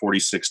outscored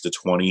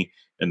 46-20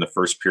 in the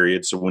first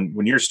period. So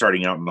when you're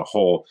starting out in the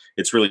hole,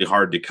 it's really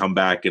hard to come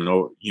back and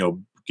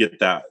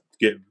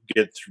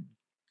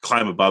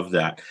climb above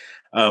that.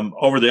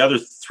 Over the other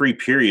 3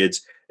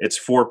 periods, it's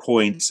 4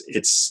 points,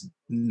 it's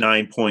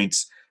 9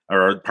 points,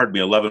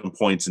 11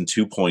 points and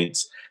 2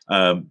 points.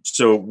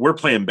 So we're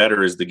playing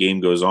better as the game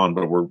goes on,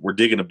 but we're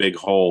digging a big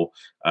hole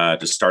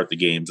to start the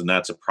games, and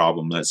that's a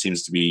problem that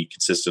seems to be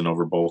consistent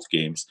over both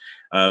games.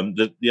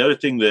 The other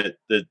thing that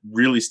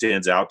really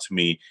stands out to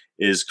me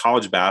is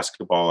college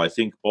basketball. I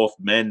think both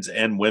men's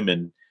and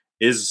women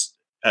is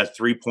a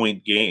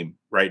 3-point game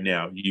right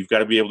now. You've got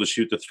to be able to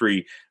shoot the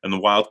 3, and the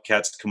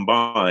Wildcats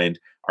combined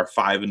are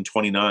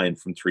 5-29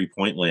 from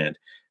 3-point land.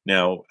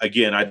 Now,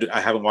 again,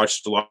 I haven't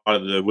watched a lot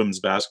of the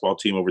women's basketball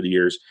team over the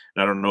years,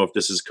 and I don't know if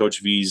this is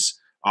Coach V's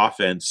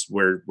offense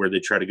where they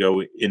try to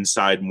go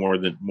inside more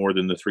than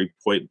the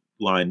 3-point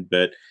line,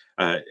 but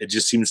it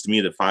just seems to me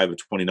that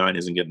 5-29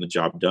 isn't getting the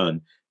job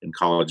done in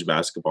college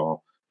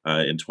basketball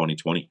in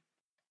 2020.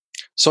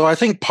 So I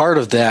think part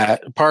of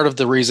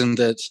the reason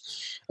that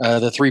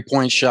the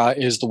 3-point shot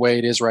is the way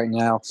it is right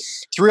now,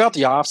 throughout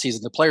the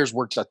offseason, the players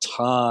worked a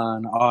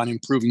ton on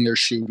improving their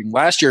shooting.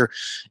 Last year,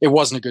 it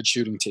wasn't a good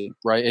shooting team,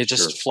 right? It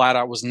just flat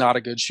out was not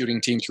a good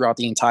shooting team throughout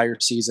the entire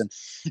season.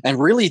 And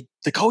really,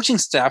 the coaching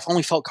staff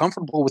only felt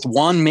comfortable with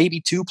 1, maybe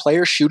 2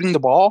 players shooting the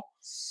ball.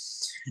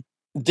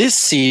 This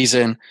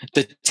season,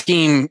 the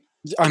team,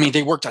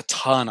 they worked a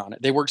ton on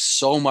it. They worked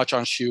so much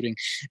on shooting,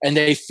 and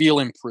they feel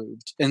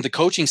improved. And the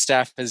coaching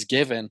staff has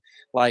given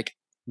like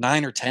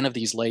 9 or 10 of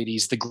these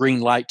ladies the green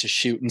light to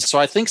shoot. And so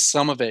I think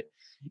some of it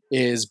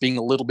is being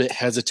a little bit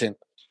hesitant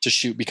to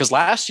shoot, because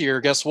last year,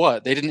 guess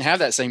what? They didn't have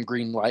that same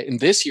green light. And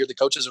this year, the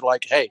coaches are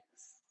like, hey,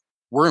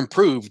 we're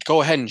improved.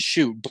 Go ahead and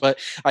shoot. But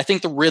I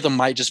think the rhythm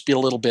might just be a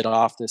little bit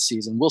off this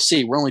season. We'll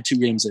see. We're only 2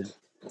 games in.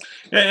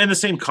 And the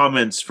same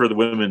comments for the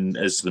women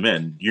as the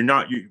men.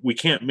 We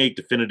can't make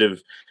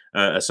definitive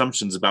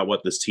assumptions about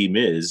what this team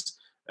is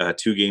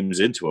 2 games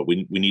into it.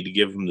 We need to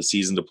give them the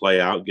season to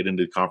play out, get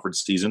into the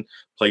conference season,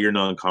 play your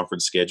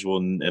non-conference schedule,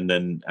 and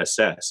then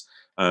assess.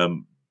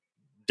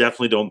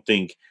 Definitely don't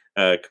think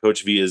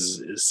Coach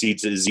Villa's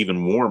seats is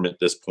even warm at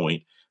this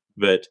point,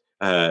 but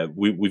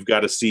we've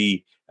got to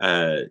see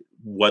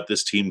what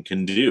this team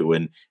can do,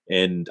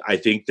 and I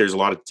think there's a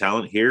lot of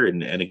talent here.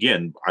 And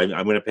again, I'm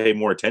going to pay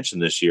more attention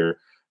this year.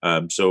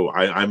 So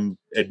I'm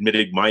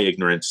admitting my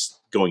ignorance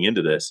going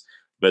into this,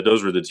 but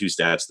those were the 2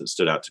 stats that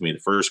stood out to me: the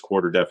first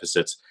quarter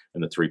deficits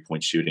and the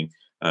 3-point shooting.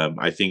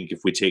 I think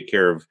if we take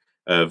care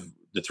of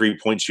the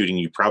 3-point shooting,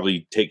 you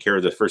probably take care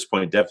of the first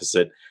point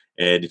deficit.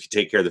 And if you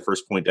take care of the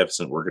first point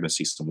deficit, we're going to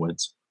see some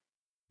wins.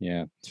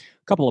 Yeah.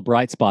 A couple of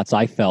bright spots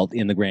I felt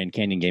in the Grand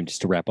Canyon game,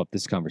 just to wrap up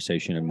this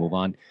conversation and move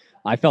on.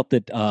 I felt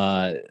that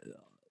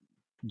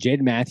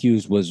Jade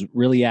Matthews was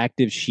really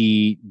active.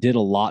 She did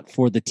a lot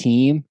for the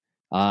team.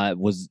 Got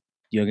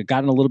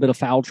in a little bit of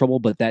foul trouble,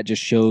 but that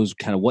just shows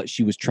kind of what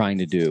she was trying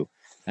to do.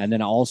 And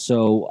then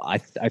also, I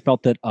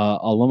felt that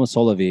Aloma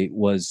Solovi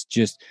was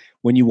just,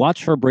 when you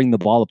watch her bring the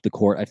ball up the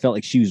court, I felt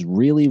like she was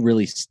really,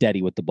 really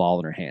steady with the ball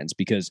in her hands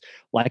because,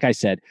 like I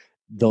said,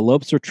 the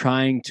Lopes were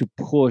trying to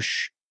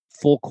push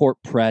full court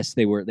press.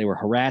 They were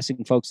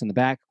harassing folks in the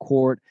back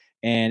court,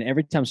 and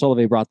every time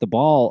Solovi brought the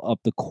ball up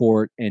the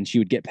court and she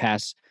would get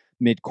past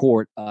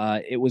mid-court,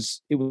 it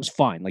was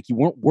fine. Like, you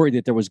weren't worried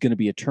that there was going to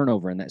be a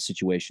turnover in that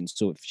situation.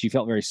 So she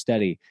felt very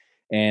steady,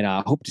 and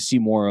I hope to see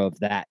more of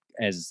that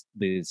as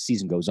the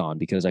season goes on,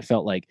 because I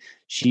felt like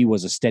she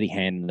was a steady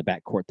hand in the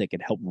backcourt that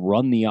could help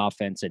run the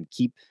offense and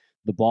keep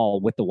the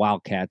ball with the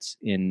Wildcats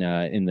in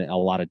the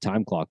allotted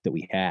time clock that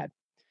we had.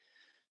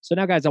 So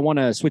now, guys, I want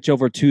to switch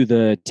over to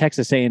the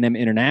Texas A&M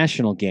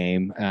International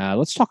game.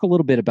 Let's talk a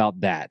little bit about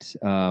that.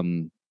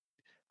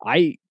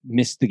 I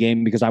missed the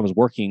game because I was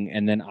working,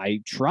 and then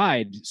I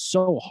tried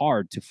so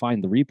hard to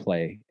find the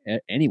replay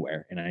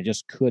anywhere, and I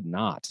just could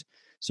not.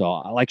 So,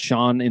 like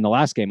Sean in the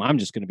last game, I'm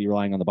just going to be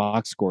relying on the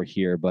box score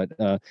here. But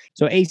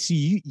so,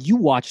 AC, you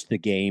watched the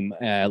game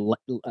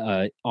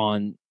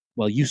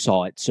you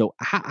saw it. So,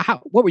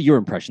 what were your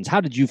impressions?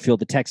 How did you feel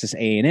the Texas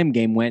A&M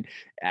game went,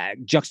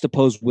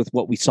 juxtaposed with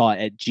what we saw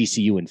at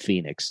GCU in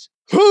Phoenix?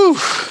 Whew.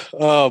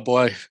 Oh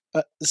boy!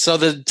 So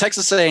the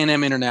Texas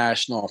A&M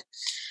International,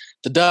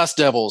 the Dust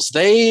Devils,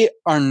 they're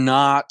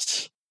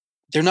not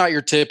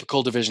your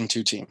typical Division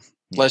II team.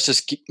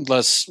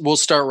 We'll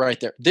start right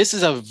there. This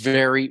is a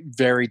very,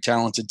 very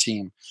talented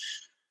team.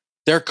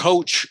 Their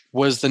coach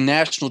was the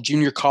National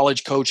Junior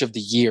College Coach of the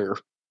Year,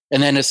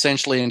 and then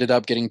essentially ended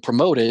up getting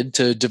promoted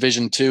to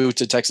Division II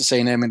to Texas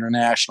A&M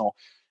International.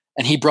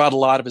 And he brought a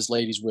lot of his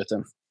ladies with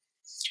him.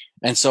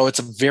 And so it's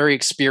a very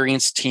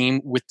experienced team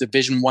with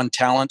Division I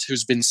talent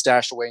who's been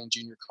stashed away in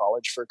junior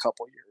college for a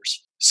couple of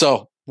years.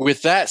 So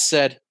with that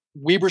said,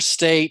 Weber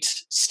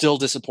State still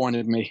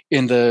disappointed me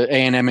in the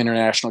A&M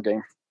International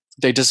game.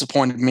 They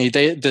disappointed me.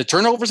 The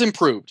turnovers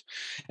improved,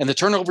 and the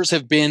turnovers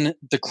have been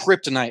the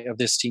kryptonite of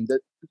this team, the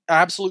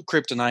absolute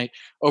kryptonite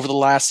over the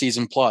last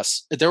season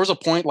plus. There was a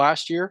point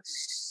last year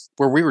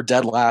where we were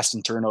dead last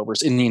in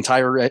turnovers in the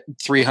entire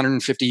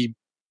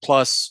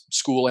 350-plus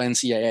school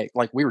NCAA.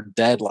 Like, we were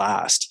dead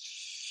last.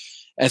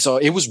 And so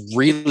it was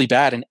really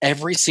bad. And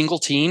every single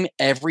team,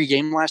 every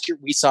game last year,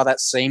 we saw that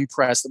same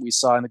press that we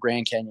saw in the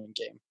Grand Canyon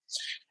game.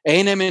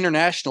 A&M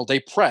International, they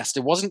pressed.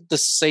 It wasn't the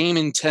same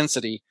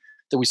intensity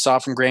that we saw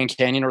from Grand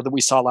Canyon or that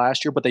we saw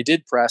last year, but they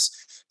did press.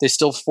 They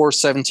still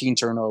forced 17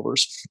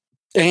 turnovers.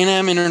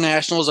 A&M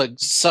International is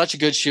such a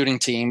good shooting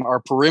team. Our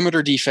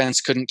perimeter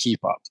defense couldn't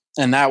keep up,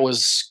 and that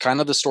was kind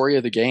of the story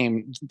of the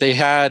game. They've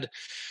got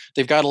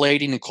a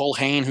lady, Nicole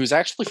Hain, who's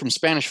actually from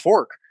Spanish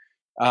Fork.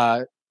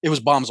 It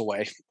was bombs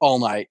away all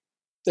night.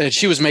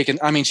 She was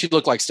she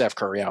looked like Steph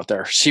Curry out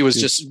there. She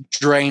was just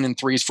draining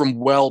threes from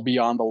well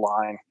beyond the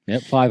line.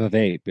 Yep, 5 of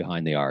 8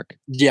 behind the arc.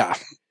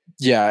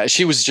 Yeah,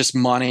 she was just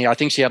money. I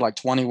think she had like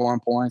 21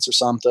 points or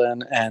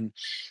something. And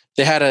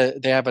they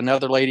have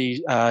another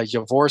lady,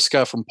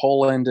 Jaworska from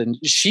Poland, and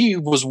she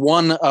was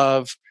one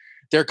of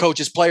their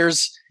coach's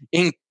players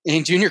in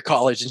junior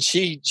college, and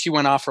she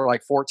went off for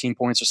like 14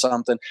 points or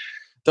something.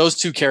 Those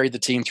two carried the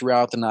team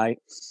throughout the night.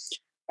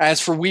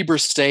 As for Weber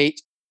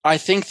State, I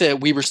think that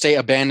Weber State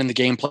abandoned the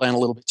game plan a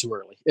little bit too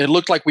early. It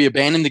looked like we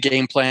abandoned the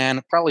game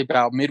plan probably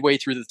about midway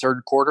through the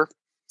third quarter.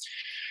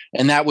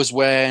 And that was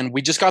when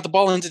we just got the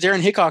ball into Darren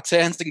Hickok's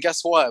hands, and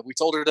guess what? We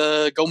told her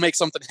to go make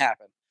something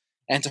happen.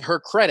 And to her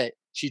credit,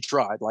 she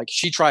tried. Like,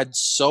 she tried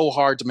so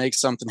hard to make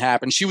something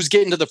happen. She was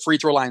getting to the free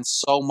throw line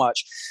so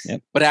much.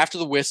 Yep. But after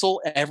the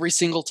whistle, every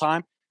single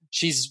time,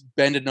 she's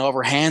bending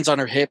over, hands on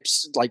her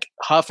hips, like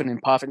huffing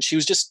and puffing. She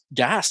was just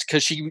gassed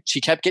because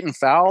she kept getting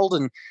fouled,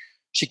 and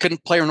she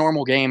couldn't play her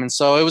normal game. And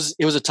so it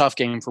was a tough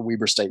game for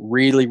Weber State.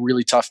 Really,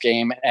 really tough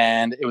game.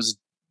 And it was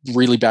a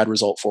really bad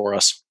result for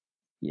us.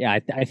 Yeah,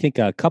 I think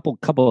a couple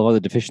of other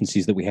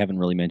deficiencies that we haven't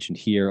really mentioned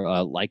here.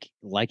 Like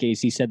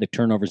AC said, the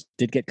turnovers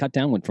did get cut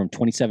down, went from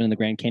 27 in the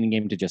Grand Canyon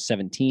game to just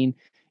 17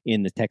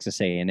 in the Texas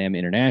A&M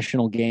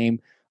International game.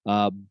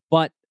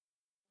 But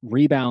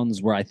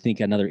rebounds were, I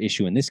think, another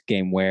issue in this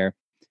game where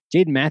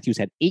Jaden Matthews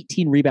had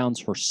 18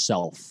 rebounds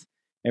herself.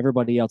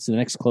 Everybody else, the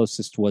next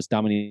closest was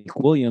Dominique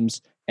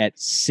Williams at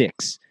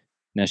 6.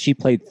 Now, she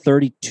played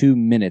 32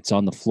 minutes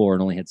on the floor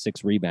and only had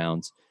 6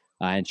 rebounds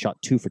and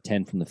shot 2 for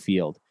 10 from the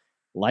field.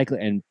 Likely,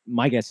 and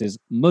my guess is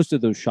most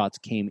of those shots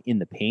came in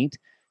the paint,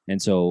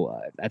 and so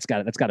that's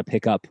got to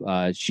pick up.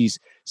 She's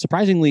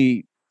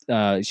surprisingly,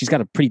 she's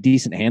got a pretty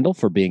decent handle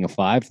for being a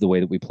 5, the way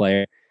that we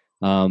play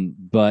her.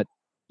 But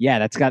yeah,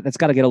 that's got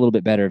to get a little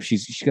bit better. If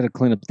she's got to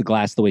clean up the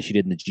glass the way she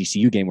did in the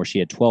GCU game, where she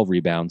had 12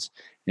 rebounds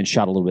and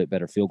shot a little bit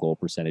better field goal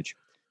percentage.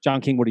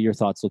 John King, what are your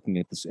thoughts looking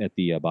at this at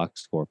the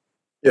box score?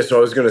 Yeah, so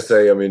I was going to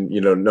say, I mean,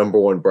 number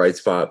one bright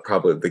spot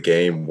probably of the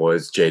game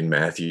was Jaden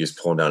Matthews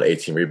pulling down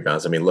 18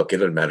 rebounds. I mean, look, it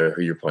doesn't matter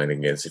who you're playing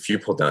against. If you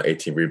pull down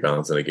 18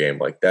 rebounds in a game,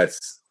 like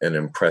that's an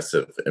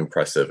impressive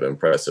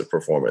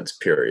performance,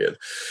 period.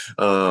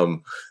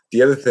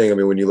 The other thing, I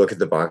mean, when you look at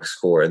the box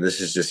score, and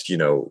this is just,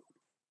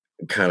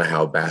 kind of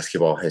how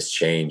basketball has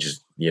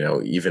changed,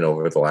 even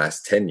over the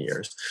last 10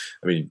 years.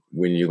 I mean,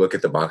 when you look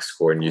at the box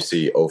score and you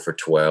see 0 for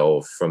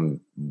 12 from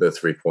the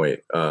 3-point,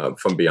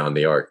 from beyond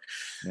the arc,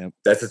 yep,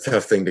 that's a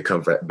tough thing to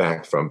come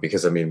back from,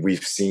 because, I mean,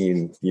 we've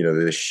seen,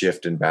 this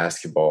shift in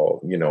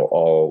basketball,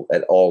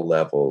 at all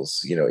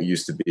levels. It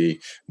used to be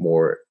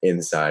more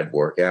inside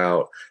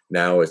workout.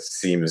 Now it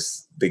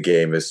seems the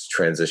game has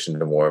transitioned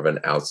to more of an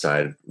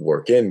outside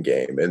work-in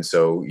game. And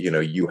so,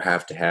 you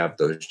have to have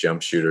those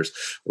jump shooters,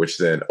 which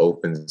then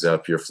opens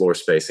up your floor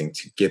spacing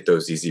to get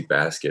those easy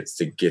baskets,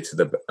 to get to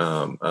the,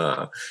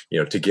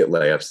 to get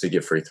layups, to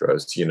get free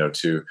throws,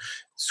 to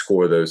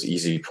score those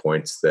easy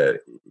points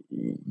that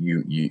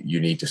you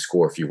need to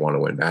score if you want to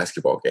win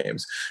basketball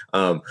games.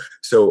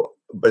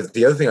 But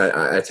the other thing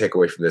I take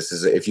away from this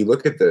is if you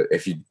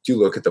do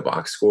look at the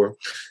box score,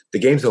 the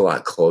game's a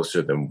lot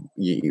closer than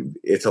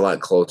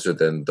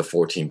the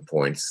 14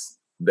 points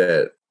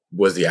that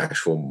was the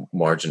actual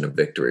margin of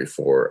victory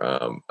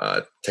for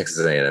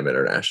Texas A&M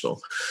International.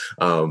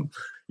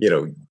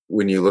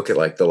 When you look at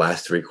like the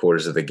last 3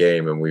 quarters of the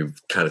game, and we've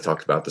kind of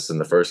talked about this in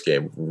the first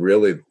game,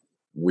 really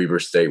Weber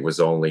State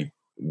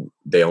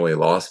they only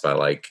lost by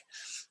like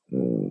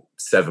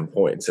 7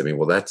 points. I mean,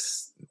 well,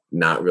 that's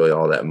not really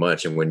all that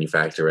much. And when you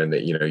factor in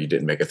that, you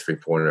didn't make a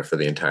 3-pointer for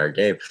the entire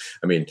game.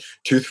 I mean,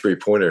 2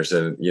 3-pointers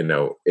and, 2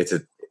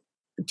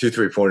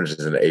 3-pointers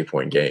is an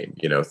 8-point game.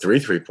 3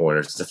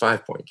 3-pointers is a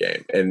 5-point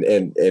game.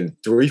 And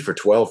 3 for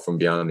 12 from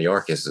beyond the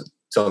arc is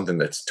something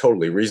that's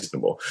totally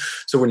reasonable.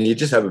 So when you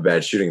just have a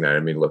bad shooting night, I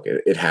mean, look,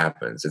 it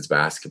happens. It's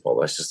basketball.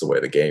 That's just the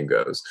way the game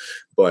goes.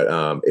 But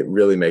it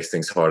really makes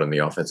things hard on the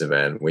offensive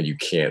end when you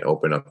can't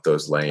open up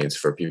those lanes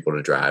for people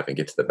to drive and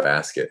get to the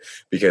basket,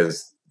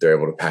 because they're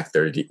able to pack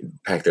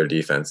their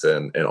defense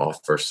and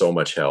offer so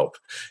much help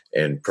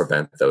and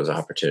prevent those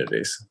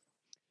opportunities.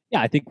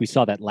 Yeah, I think we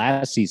saw that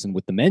last season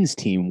with the men's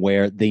team,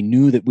 where they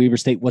knew that Weber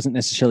State wasn't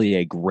necessarily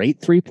a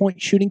great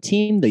 3-point shooting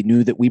team. They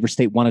knew that Weber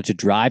State wanted to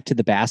drive to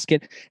the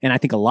basket. And I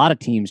think a lot of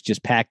teams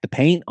just packed the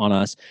paint on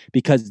us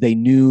because they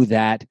knew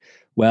that,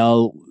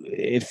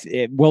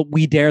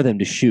 we dare them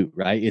to shoot,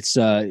 right? It's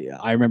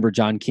I remember,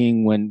 John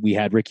King, when we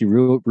had Ricky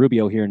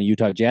Rubio here in a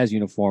Utah Jazz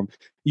uniform,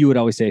 you would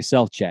always say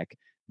self-check.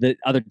 The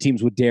other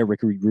teams would dare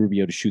Ricky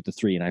Rubio to shoot the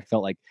 3. And I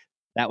felt like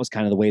that was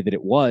kind of the way that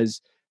it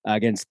was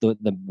against the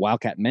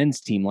Wildcat men's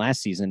team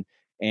last season.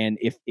 And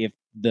if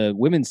the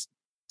women's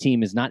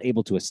team is not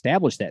able to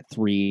establish that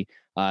 3,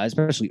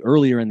 especially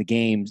earlier in the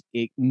games,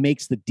 it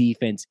makes the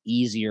defense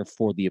easier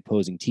for the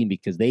opposing team,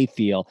 because they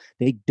feel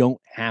they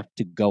don't have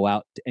to go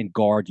out and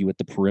guard you at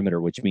the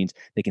perimeter, which means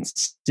they can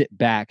sit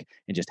back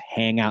and just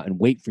hang out and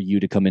wait for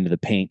you to come into the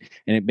paint.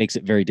 And it makes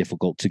it very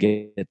difficult to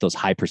get those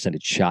high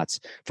percentage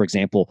shots. For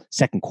example,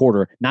 second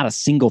quarter, not a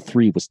single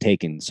 3 was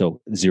taken.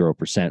 So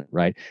 0%,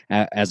 right?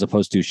 As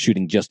opposed to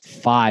shooting just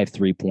 5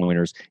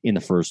 3-pointers in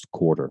the first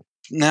quarter.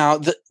 Now,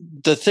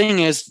 the thing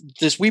is,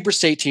 this Weber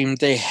State team,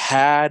 they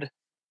had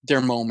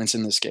their moments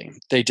in this game.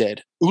 They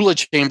did. Ula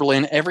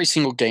Chamberlain, every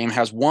single game,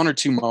 has 1 or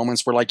 2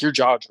 moments where, like, your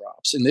jaw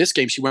drops. In this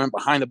game, she went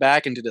behind the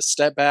back and did a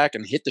step back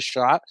and hit the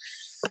shot.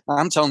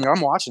 I'm telling you,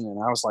 I'm watching it,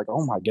 and I was like,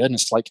 oh, my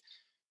goodness, like,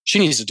 she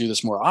needs to do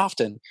this more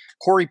often.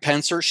 Corey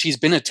Pencer, she's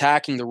been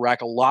attacking the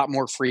rack a lot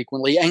more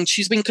frequently, and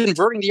she's been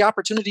converting the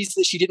opportunities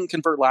that she didn't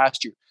convert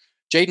last year.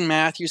 Jaden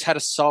Matthews had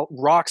a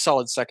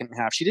rock-solid second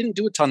half. She didn't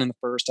do a ton in the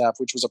first half,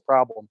 which was a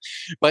problem.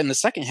 But in the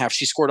second half,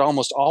 she scored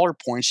almost all her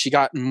points. She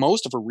got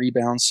most of her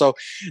rebounds. So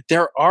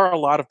there are a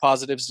lot of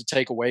positives to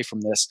take away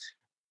from this.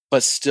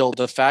 But still,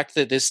 the fact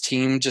that this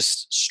team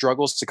just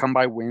struggles to come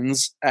by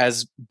wins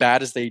as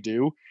bad as they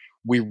do,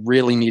 we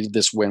really needed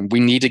this win.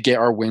 We need to get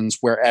our wins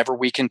wherever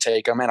we can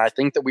take them. And I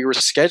think that we were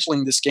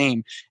scheduling this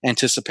game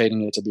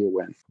anticipating it to be a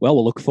win. Well,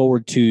 we'll look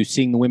forward to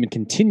seeing the women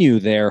continue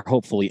their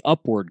hopefully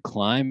upward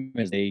climb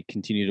as they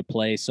continue to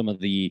play some of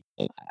the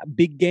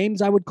big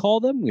games, I would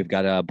call them. We've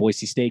got a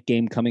Boise State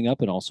game coming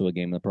up and also a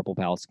game in the Purple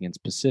Palace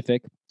against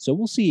Pacific. So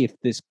we'll see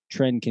if this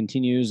trend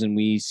continues and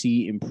we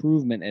see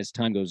improvement as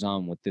time goes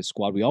on with this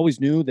squad. We always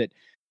knew that,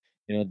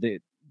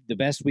 the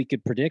best we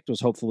could predict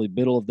was hopefully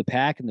middle of the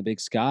pack in the Big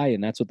Sky,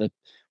 and that's what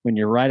when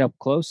you're right up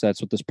close,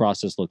 that's what this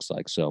process looks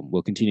like. So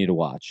we'll continue to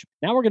watch.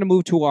 Now we're going to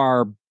move to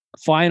our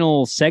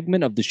final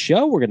segment of the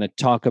show. We're going to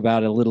talk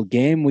about a little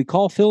game we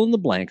call fill in the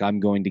blank. I'm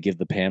going to give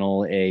the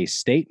panel a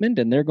statement,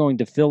 and they're going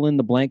to fill in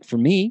the blank for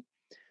me.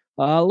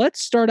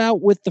 Let's start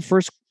out with the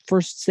first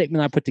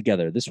statement I put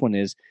together. This one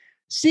is,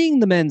 seeing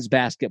the men's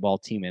basketball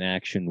team in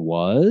action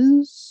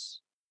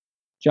was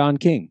John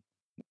King.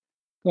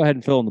 Go ahead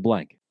and fill in the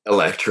blank.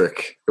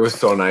 Electric. It was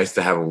so nice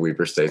to have a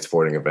Weber State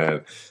sporting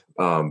event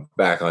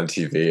back on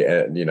TV.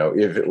 And,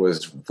 if it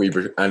was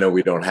Weber, I know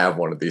we don't have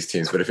one of these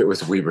teams, but if it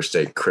was Weber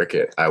State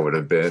cricket, I would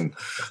have been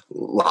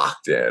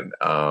locked in.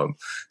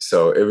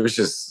 So it was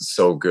just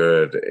so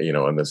good,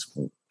 in this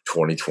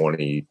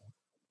 2020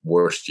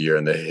 worst year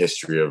in the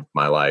history of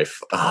my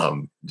life,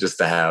 just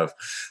to have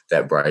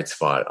that bright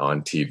spot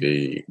on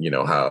TV,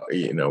 how,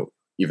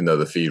 even though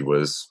the feed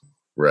was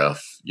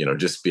rough,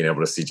 just being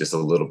able to see just a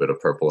little bit of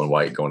purple and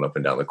white going up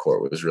and down the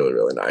court was really,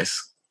 really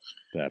nice.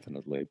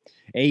 Definitely.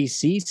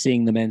 AC,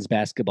 seeing the men's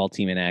basketball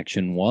team in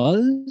action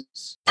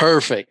was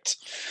perfect.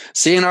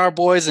 Seeing our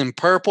boys in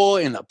purple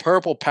in the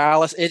Purple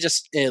Palace,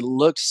 it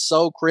looked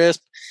so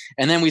crisp.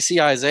 And then we see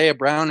Isaiah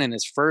Brown in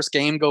his first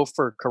game go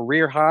for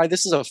career high.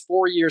 This is a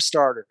 4-year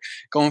starter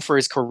going for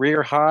his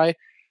career high.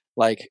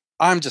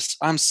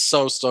 I'm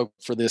so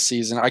stoked for this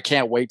season. I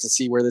can't wait to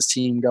see where this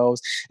team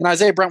goes. And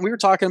Isaiah Brown, we were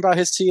talking about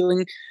his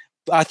ceiling.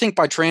 I think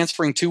by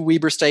transferring to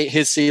Weber State,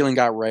 his ceiling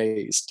got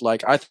raised.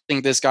 I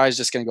think this guy's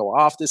just going to go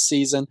off this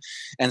season,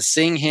 and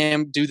seeing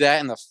him do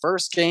that in the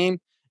first game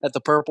at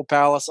the Purple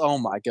Palace, oh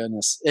my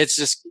goodness.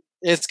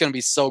 It's going to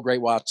be so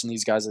great watching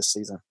these guys this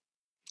season.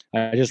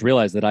 I just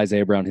realized that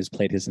Isaiah Brown has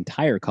played his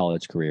entire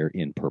college career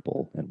in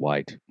purple and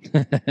white.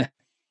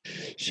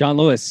 Sean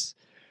Lewis,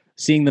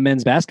 seeing the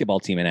men's basketball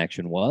team in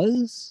action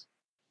was?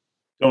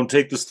 Don't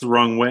take this the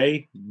wrong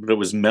way, but it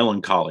was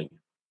melancholy.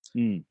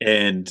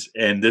 And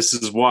this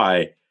is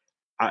why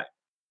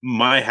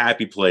my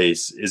happy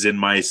place is in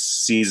my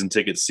season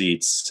ticket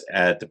seats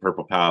at the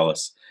Purple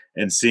Palace,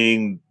 and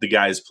seeing the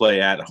guys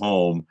play at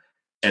home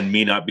and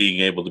me not being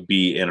able to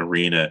be in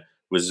arena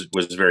was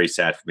very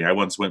sad for me. I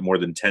once went more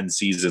than 10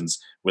 seasons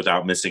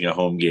without missing a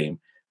home game.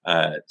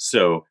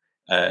 So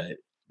it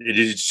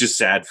is just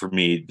sad for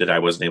me that I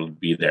wasn't able to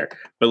be there.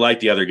 But like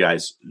the other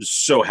guys,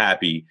 so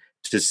happy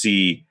to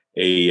see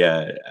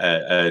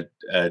a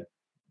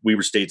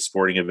Weber State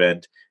sporting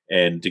event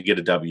and to get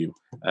a W.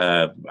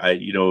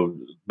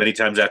 Many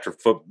times after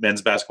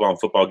men's basketball and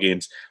football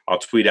games, I'll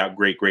tweet out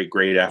great, great,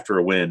 great after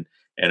a win.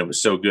 And it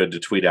was so good to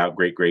tweet out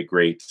great, great,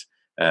 great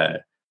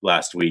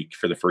last week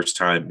for the first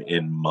time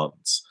in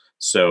months.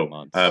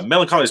 So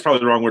melancholy is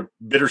probably the wrong word.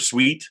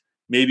 Bittersweet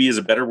maybe is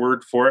a better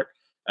word for it.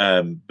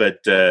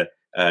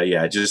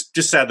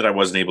 Just sad that I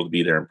wasn't able to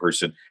be there in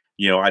person.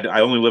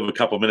 I only live a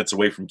couple minutes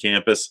away from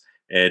campus,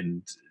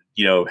 and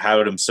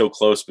having them so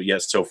close but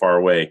yet so far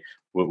away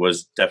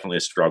was definitely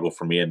a struggle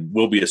for me, and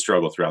will be a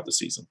struggle throughout the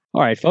season.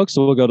 All right, folks,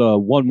 so we'll go to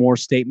one more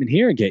statement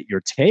here and get your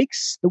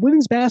takes. The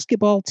women's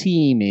basketball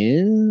team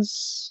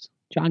is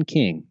John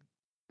King.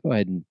 Go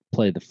ahead and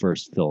play the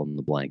first fill in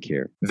the blank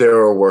here.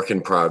 They're a work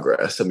in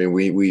progress. I mean,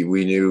 we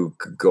knew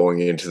going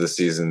into the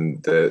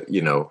season that,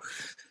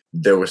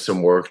 there was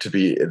some work to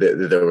be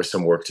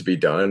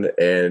done,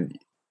 and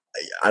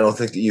I don't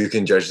think that you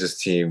can judge this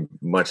team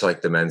much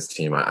like the men's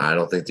team. I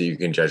don't think that you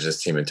can judge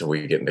this team until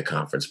we get into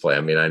conference play.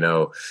 I mean, I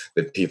know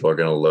that people are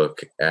going to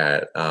look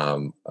at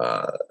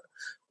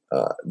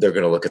they're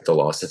going to look at the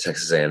loss to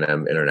Texas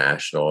A&M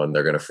International, and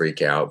they're going to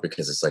freak out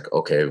because it's like,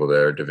 okay, well,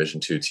 they're a Division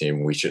II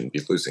team. We shouldn't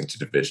be losing to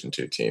Division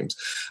II teams.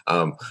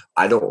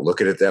 I don't look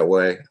at it that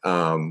way.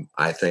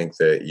 I think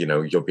that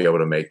you'll be able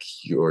to make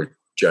your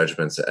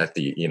judgments at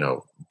the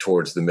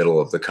towards the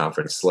middle of the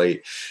conference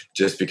slate,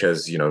 just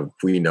because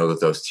we know that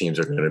those teams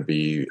are going to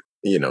be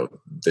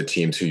the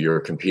teams who you're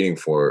competing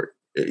for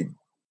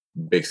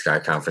Big Sky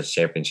Conference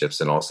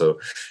championships, and also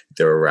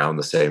they're around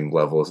the same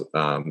levels,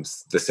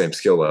 the same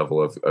skill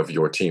level of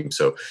your team.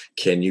 So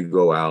can you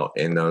go out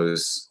in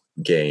those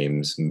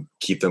games,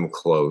 keep them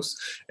close,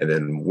 and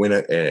then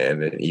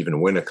even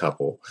win a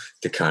couple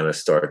to kind of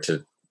start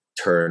to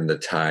turn the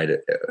tide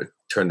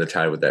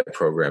with that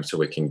program, so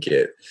we can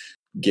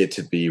get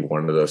to be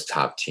one of those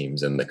top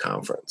teams in the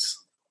conference.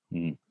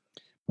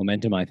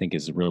 Momentum, I think,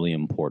 is really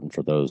important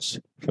for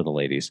the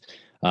ladies.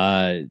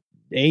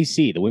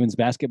 AC, the women's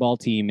basketball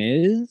team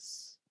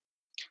is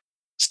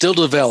still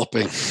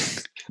developing.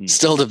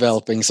 Still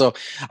developing. So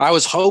I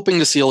was hoping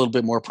to see a little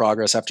bit more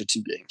progress after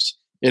 2 games.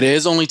 It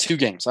is only 2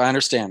 games. I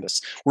understand this.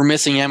 We're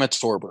missing Emma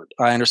Torbert.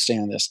 I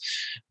understand this.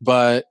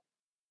 But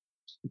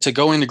to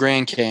go into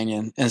Grand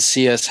Canyon and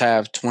see us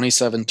have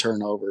 27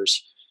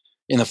 turnovers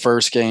in the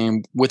first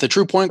game with a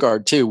true point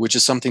guard too, which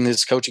is something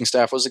this coaching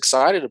staff was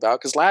excited about,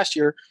 because last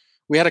year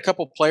we had a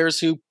couple players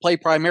who play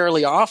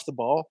primarily off the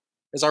ball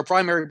as our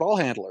primary ball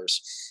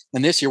handlers.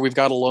 And this year we've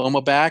got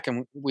Aloma back,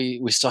 and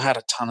we still had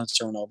a ton of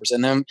turnovers.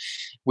 And then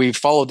we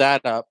followed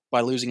that up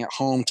by losing at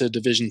home to a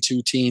Division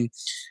II team.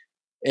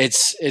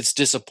 it's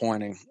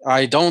disappointing.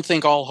 I don't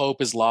think all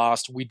hope is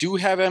lost. We do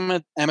have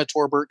Emma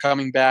Torbert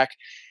coming back.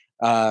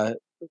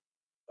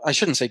 I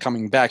shouldn't say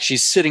coming back.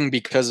 She's sitting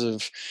because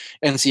of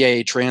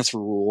NCAA transfer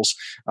rules.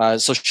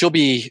 So she'll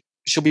be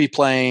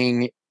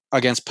playing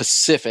against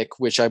Pacific,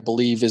 which I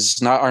believe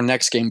is not our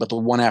next game, but the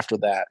one after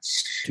that.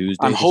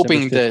 Tuesday, I'm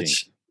hoping December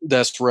 15th.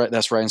 that's right.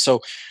 That's right. And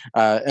so,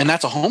 and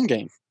that's a home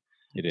game.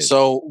 It is.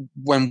 So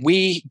when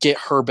we get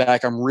her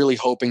back, I'm really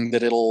hoping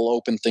that it'll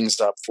open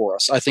things up for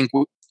us. I think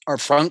our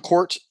front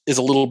court is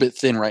a little bit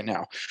thin right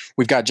now.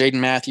 We've got Jaden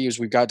Matthews,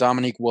 we've got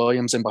Dominique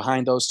Williams, and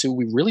behind those two,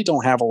 we really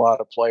don't have a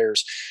lot of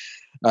players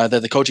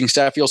that the coaching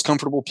staff feels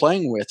comfortable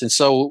playing with. And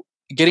so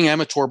getting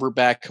Emma Torbert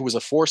back, who was a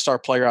 4-star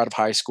player out of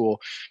high school,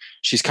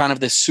 she's kind of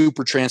this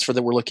super transfer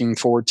that we're looking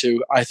forward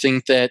to. I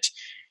think that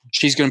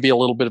she's going to be a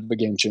little bit of a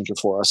game changer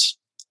for us.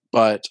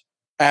 But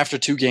after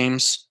 2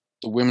 games,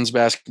 the women's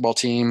basketball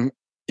team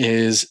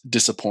is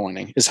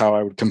disappointing, is how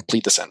I would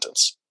complete the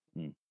sentence.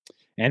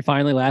 And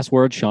finally, last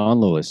word, Sean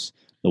Lewis.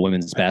 The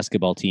women's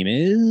basketball team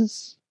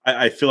is...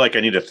 I feel like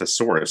I need a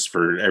thesaurus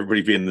for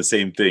everybody being the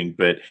same thing,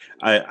 but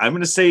I'm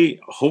going to say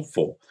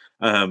hopeful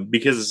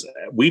because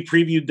we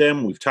previewed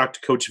them. We've talked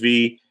to Coach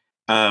V.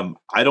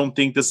 I don't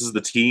think this is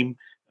the team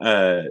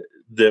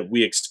that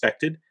we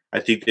expected. I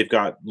think they've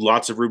got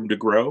lots of room to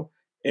grow,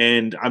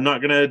 and I'm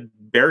not going to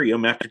bury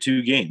them after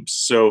 2 games.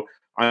 So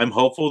I'm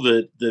hopeful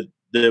that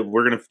they're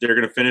going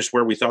to finish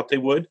where we thought they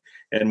would,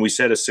 and we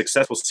said a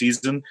successful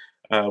season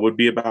would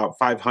be about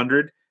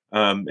 500.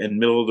 In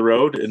middle of the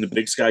road in the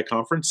Big Sky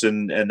Conference,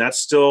 and that's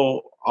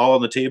still all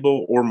on the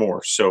table or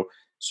more. So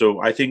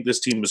I think this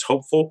team is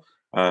hopeful.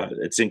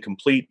 It's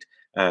incomplete,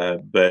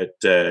 but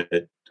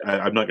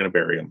I'm not going to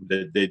bury them.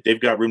 They've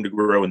got room to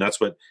grow, and that's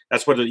what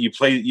you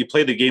play. You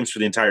play the games for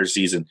the entire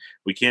season.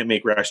 We can't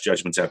make rash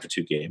judgments after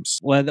 2 games.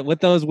 Well,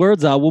 with those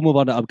words, we'll move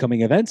on to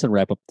upcoming events and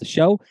wrap up the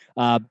show.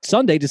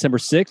 Sunday, December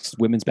 6th,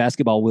 women's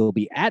basketball will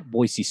be at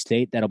Boise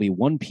State. That'll be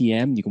 1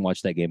 p.m. You can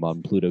watch that game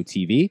on Pluto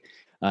TV.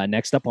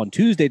 Next up on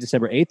Tuesday,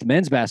 December 8th,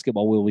 men's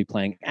basketball will be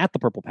playing at the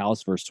Purple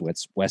Palace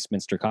versus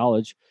Westminster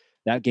College.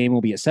 That game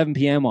will be at 7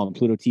 p.m. on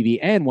Pluto TV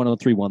and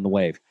 103.1 The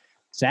Wave.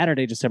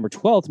 Saturday, December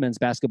 12th, men's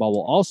basketball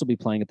will also be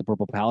playing at the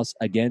Purple Palace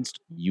against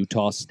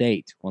Utah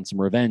State. Want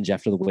some revenge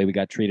after the way we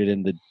got treated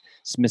in the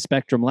Smith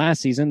Spectrum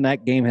last season.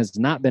 That game has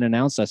not been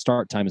announced. A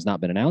start time has not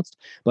been announced,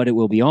 but it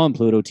will be on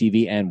Pluto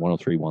TV and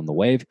 103.1 The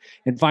Wave.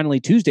 And finally,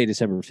 Tuesday,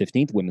 December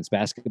 15th, women's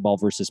basketball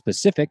versus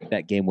Pacific.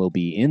 That game will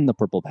be in the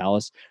Purple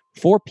Palace,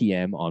 4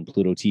 p.m. on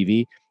Pluto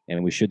TV.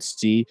 And we should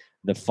see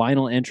the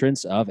final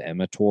entrance of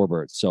Emma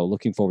Torbert. So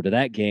looking forward to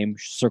that game.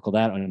 Circle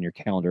that on your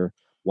calendar,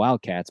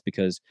 Wildcats,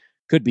 because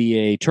could be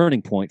a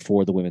turning point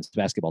for the women's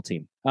basketball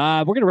team.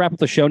 We're going to wrap up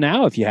the show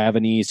now. If you have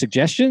any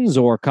suggestions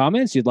or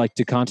comments you'd like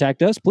to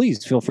contact us,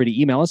 please feel free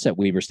to email us at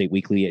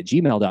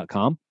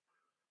weaverstateweekly@gmail.com.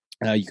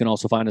 You can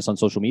also find us on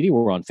social media.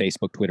 We're on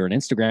Facebook, Twitter, and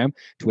Instagram.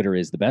 Twitter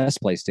is the best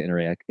place to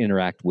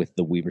interact with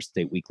the Weaver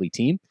State Weekly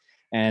team.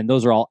 And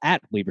those are all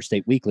at Weaver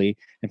State Weekly.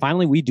 And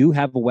finally, we do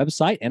have a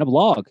website and a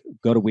blog.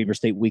 Go to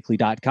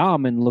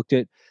weaverstateweekly.com and look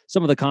at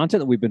some of the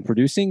content that we've been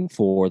producing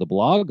for the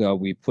blog.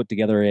 We put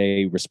together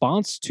a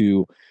response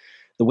to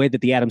the way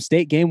that the Adams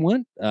State game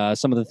went,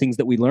 some of the things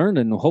that we learned,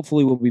 and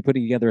hopefully we'll be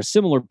putting together a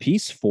similar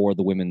piece for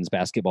the women's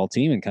basketball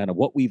team and kind of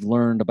what we've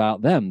learned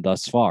about them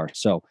thus far.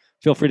 So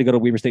feel free to go to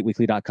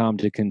weaverstateweekly.com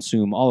to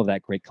consume all of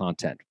that great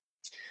content.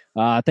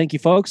 Thank you,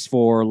 folks,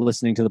 for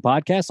listening to the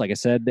podcast. Like I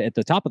said at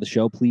the top of the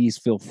show, please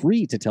feel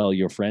free to tell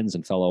your friends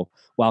and fellow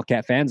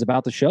Wildcat fans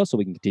about the show so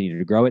we can continue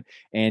to grow it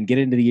and get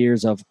into the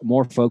ears of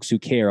more folks who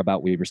care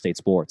about Weaver State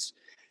sports.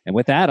 And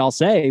with that, I'll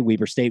say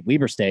Weaver State.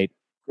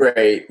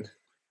 Great.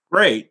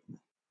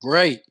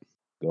 Great.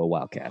 Go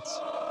Wildcats.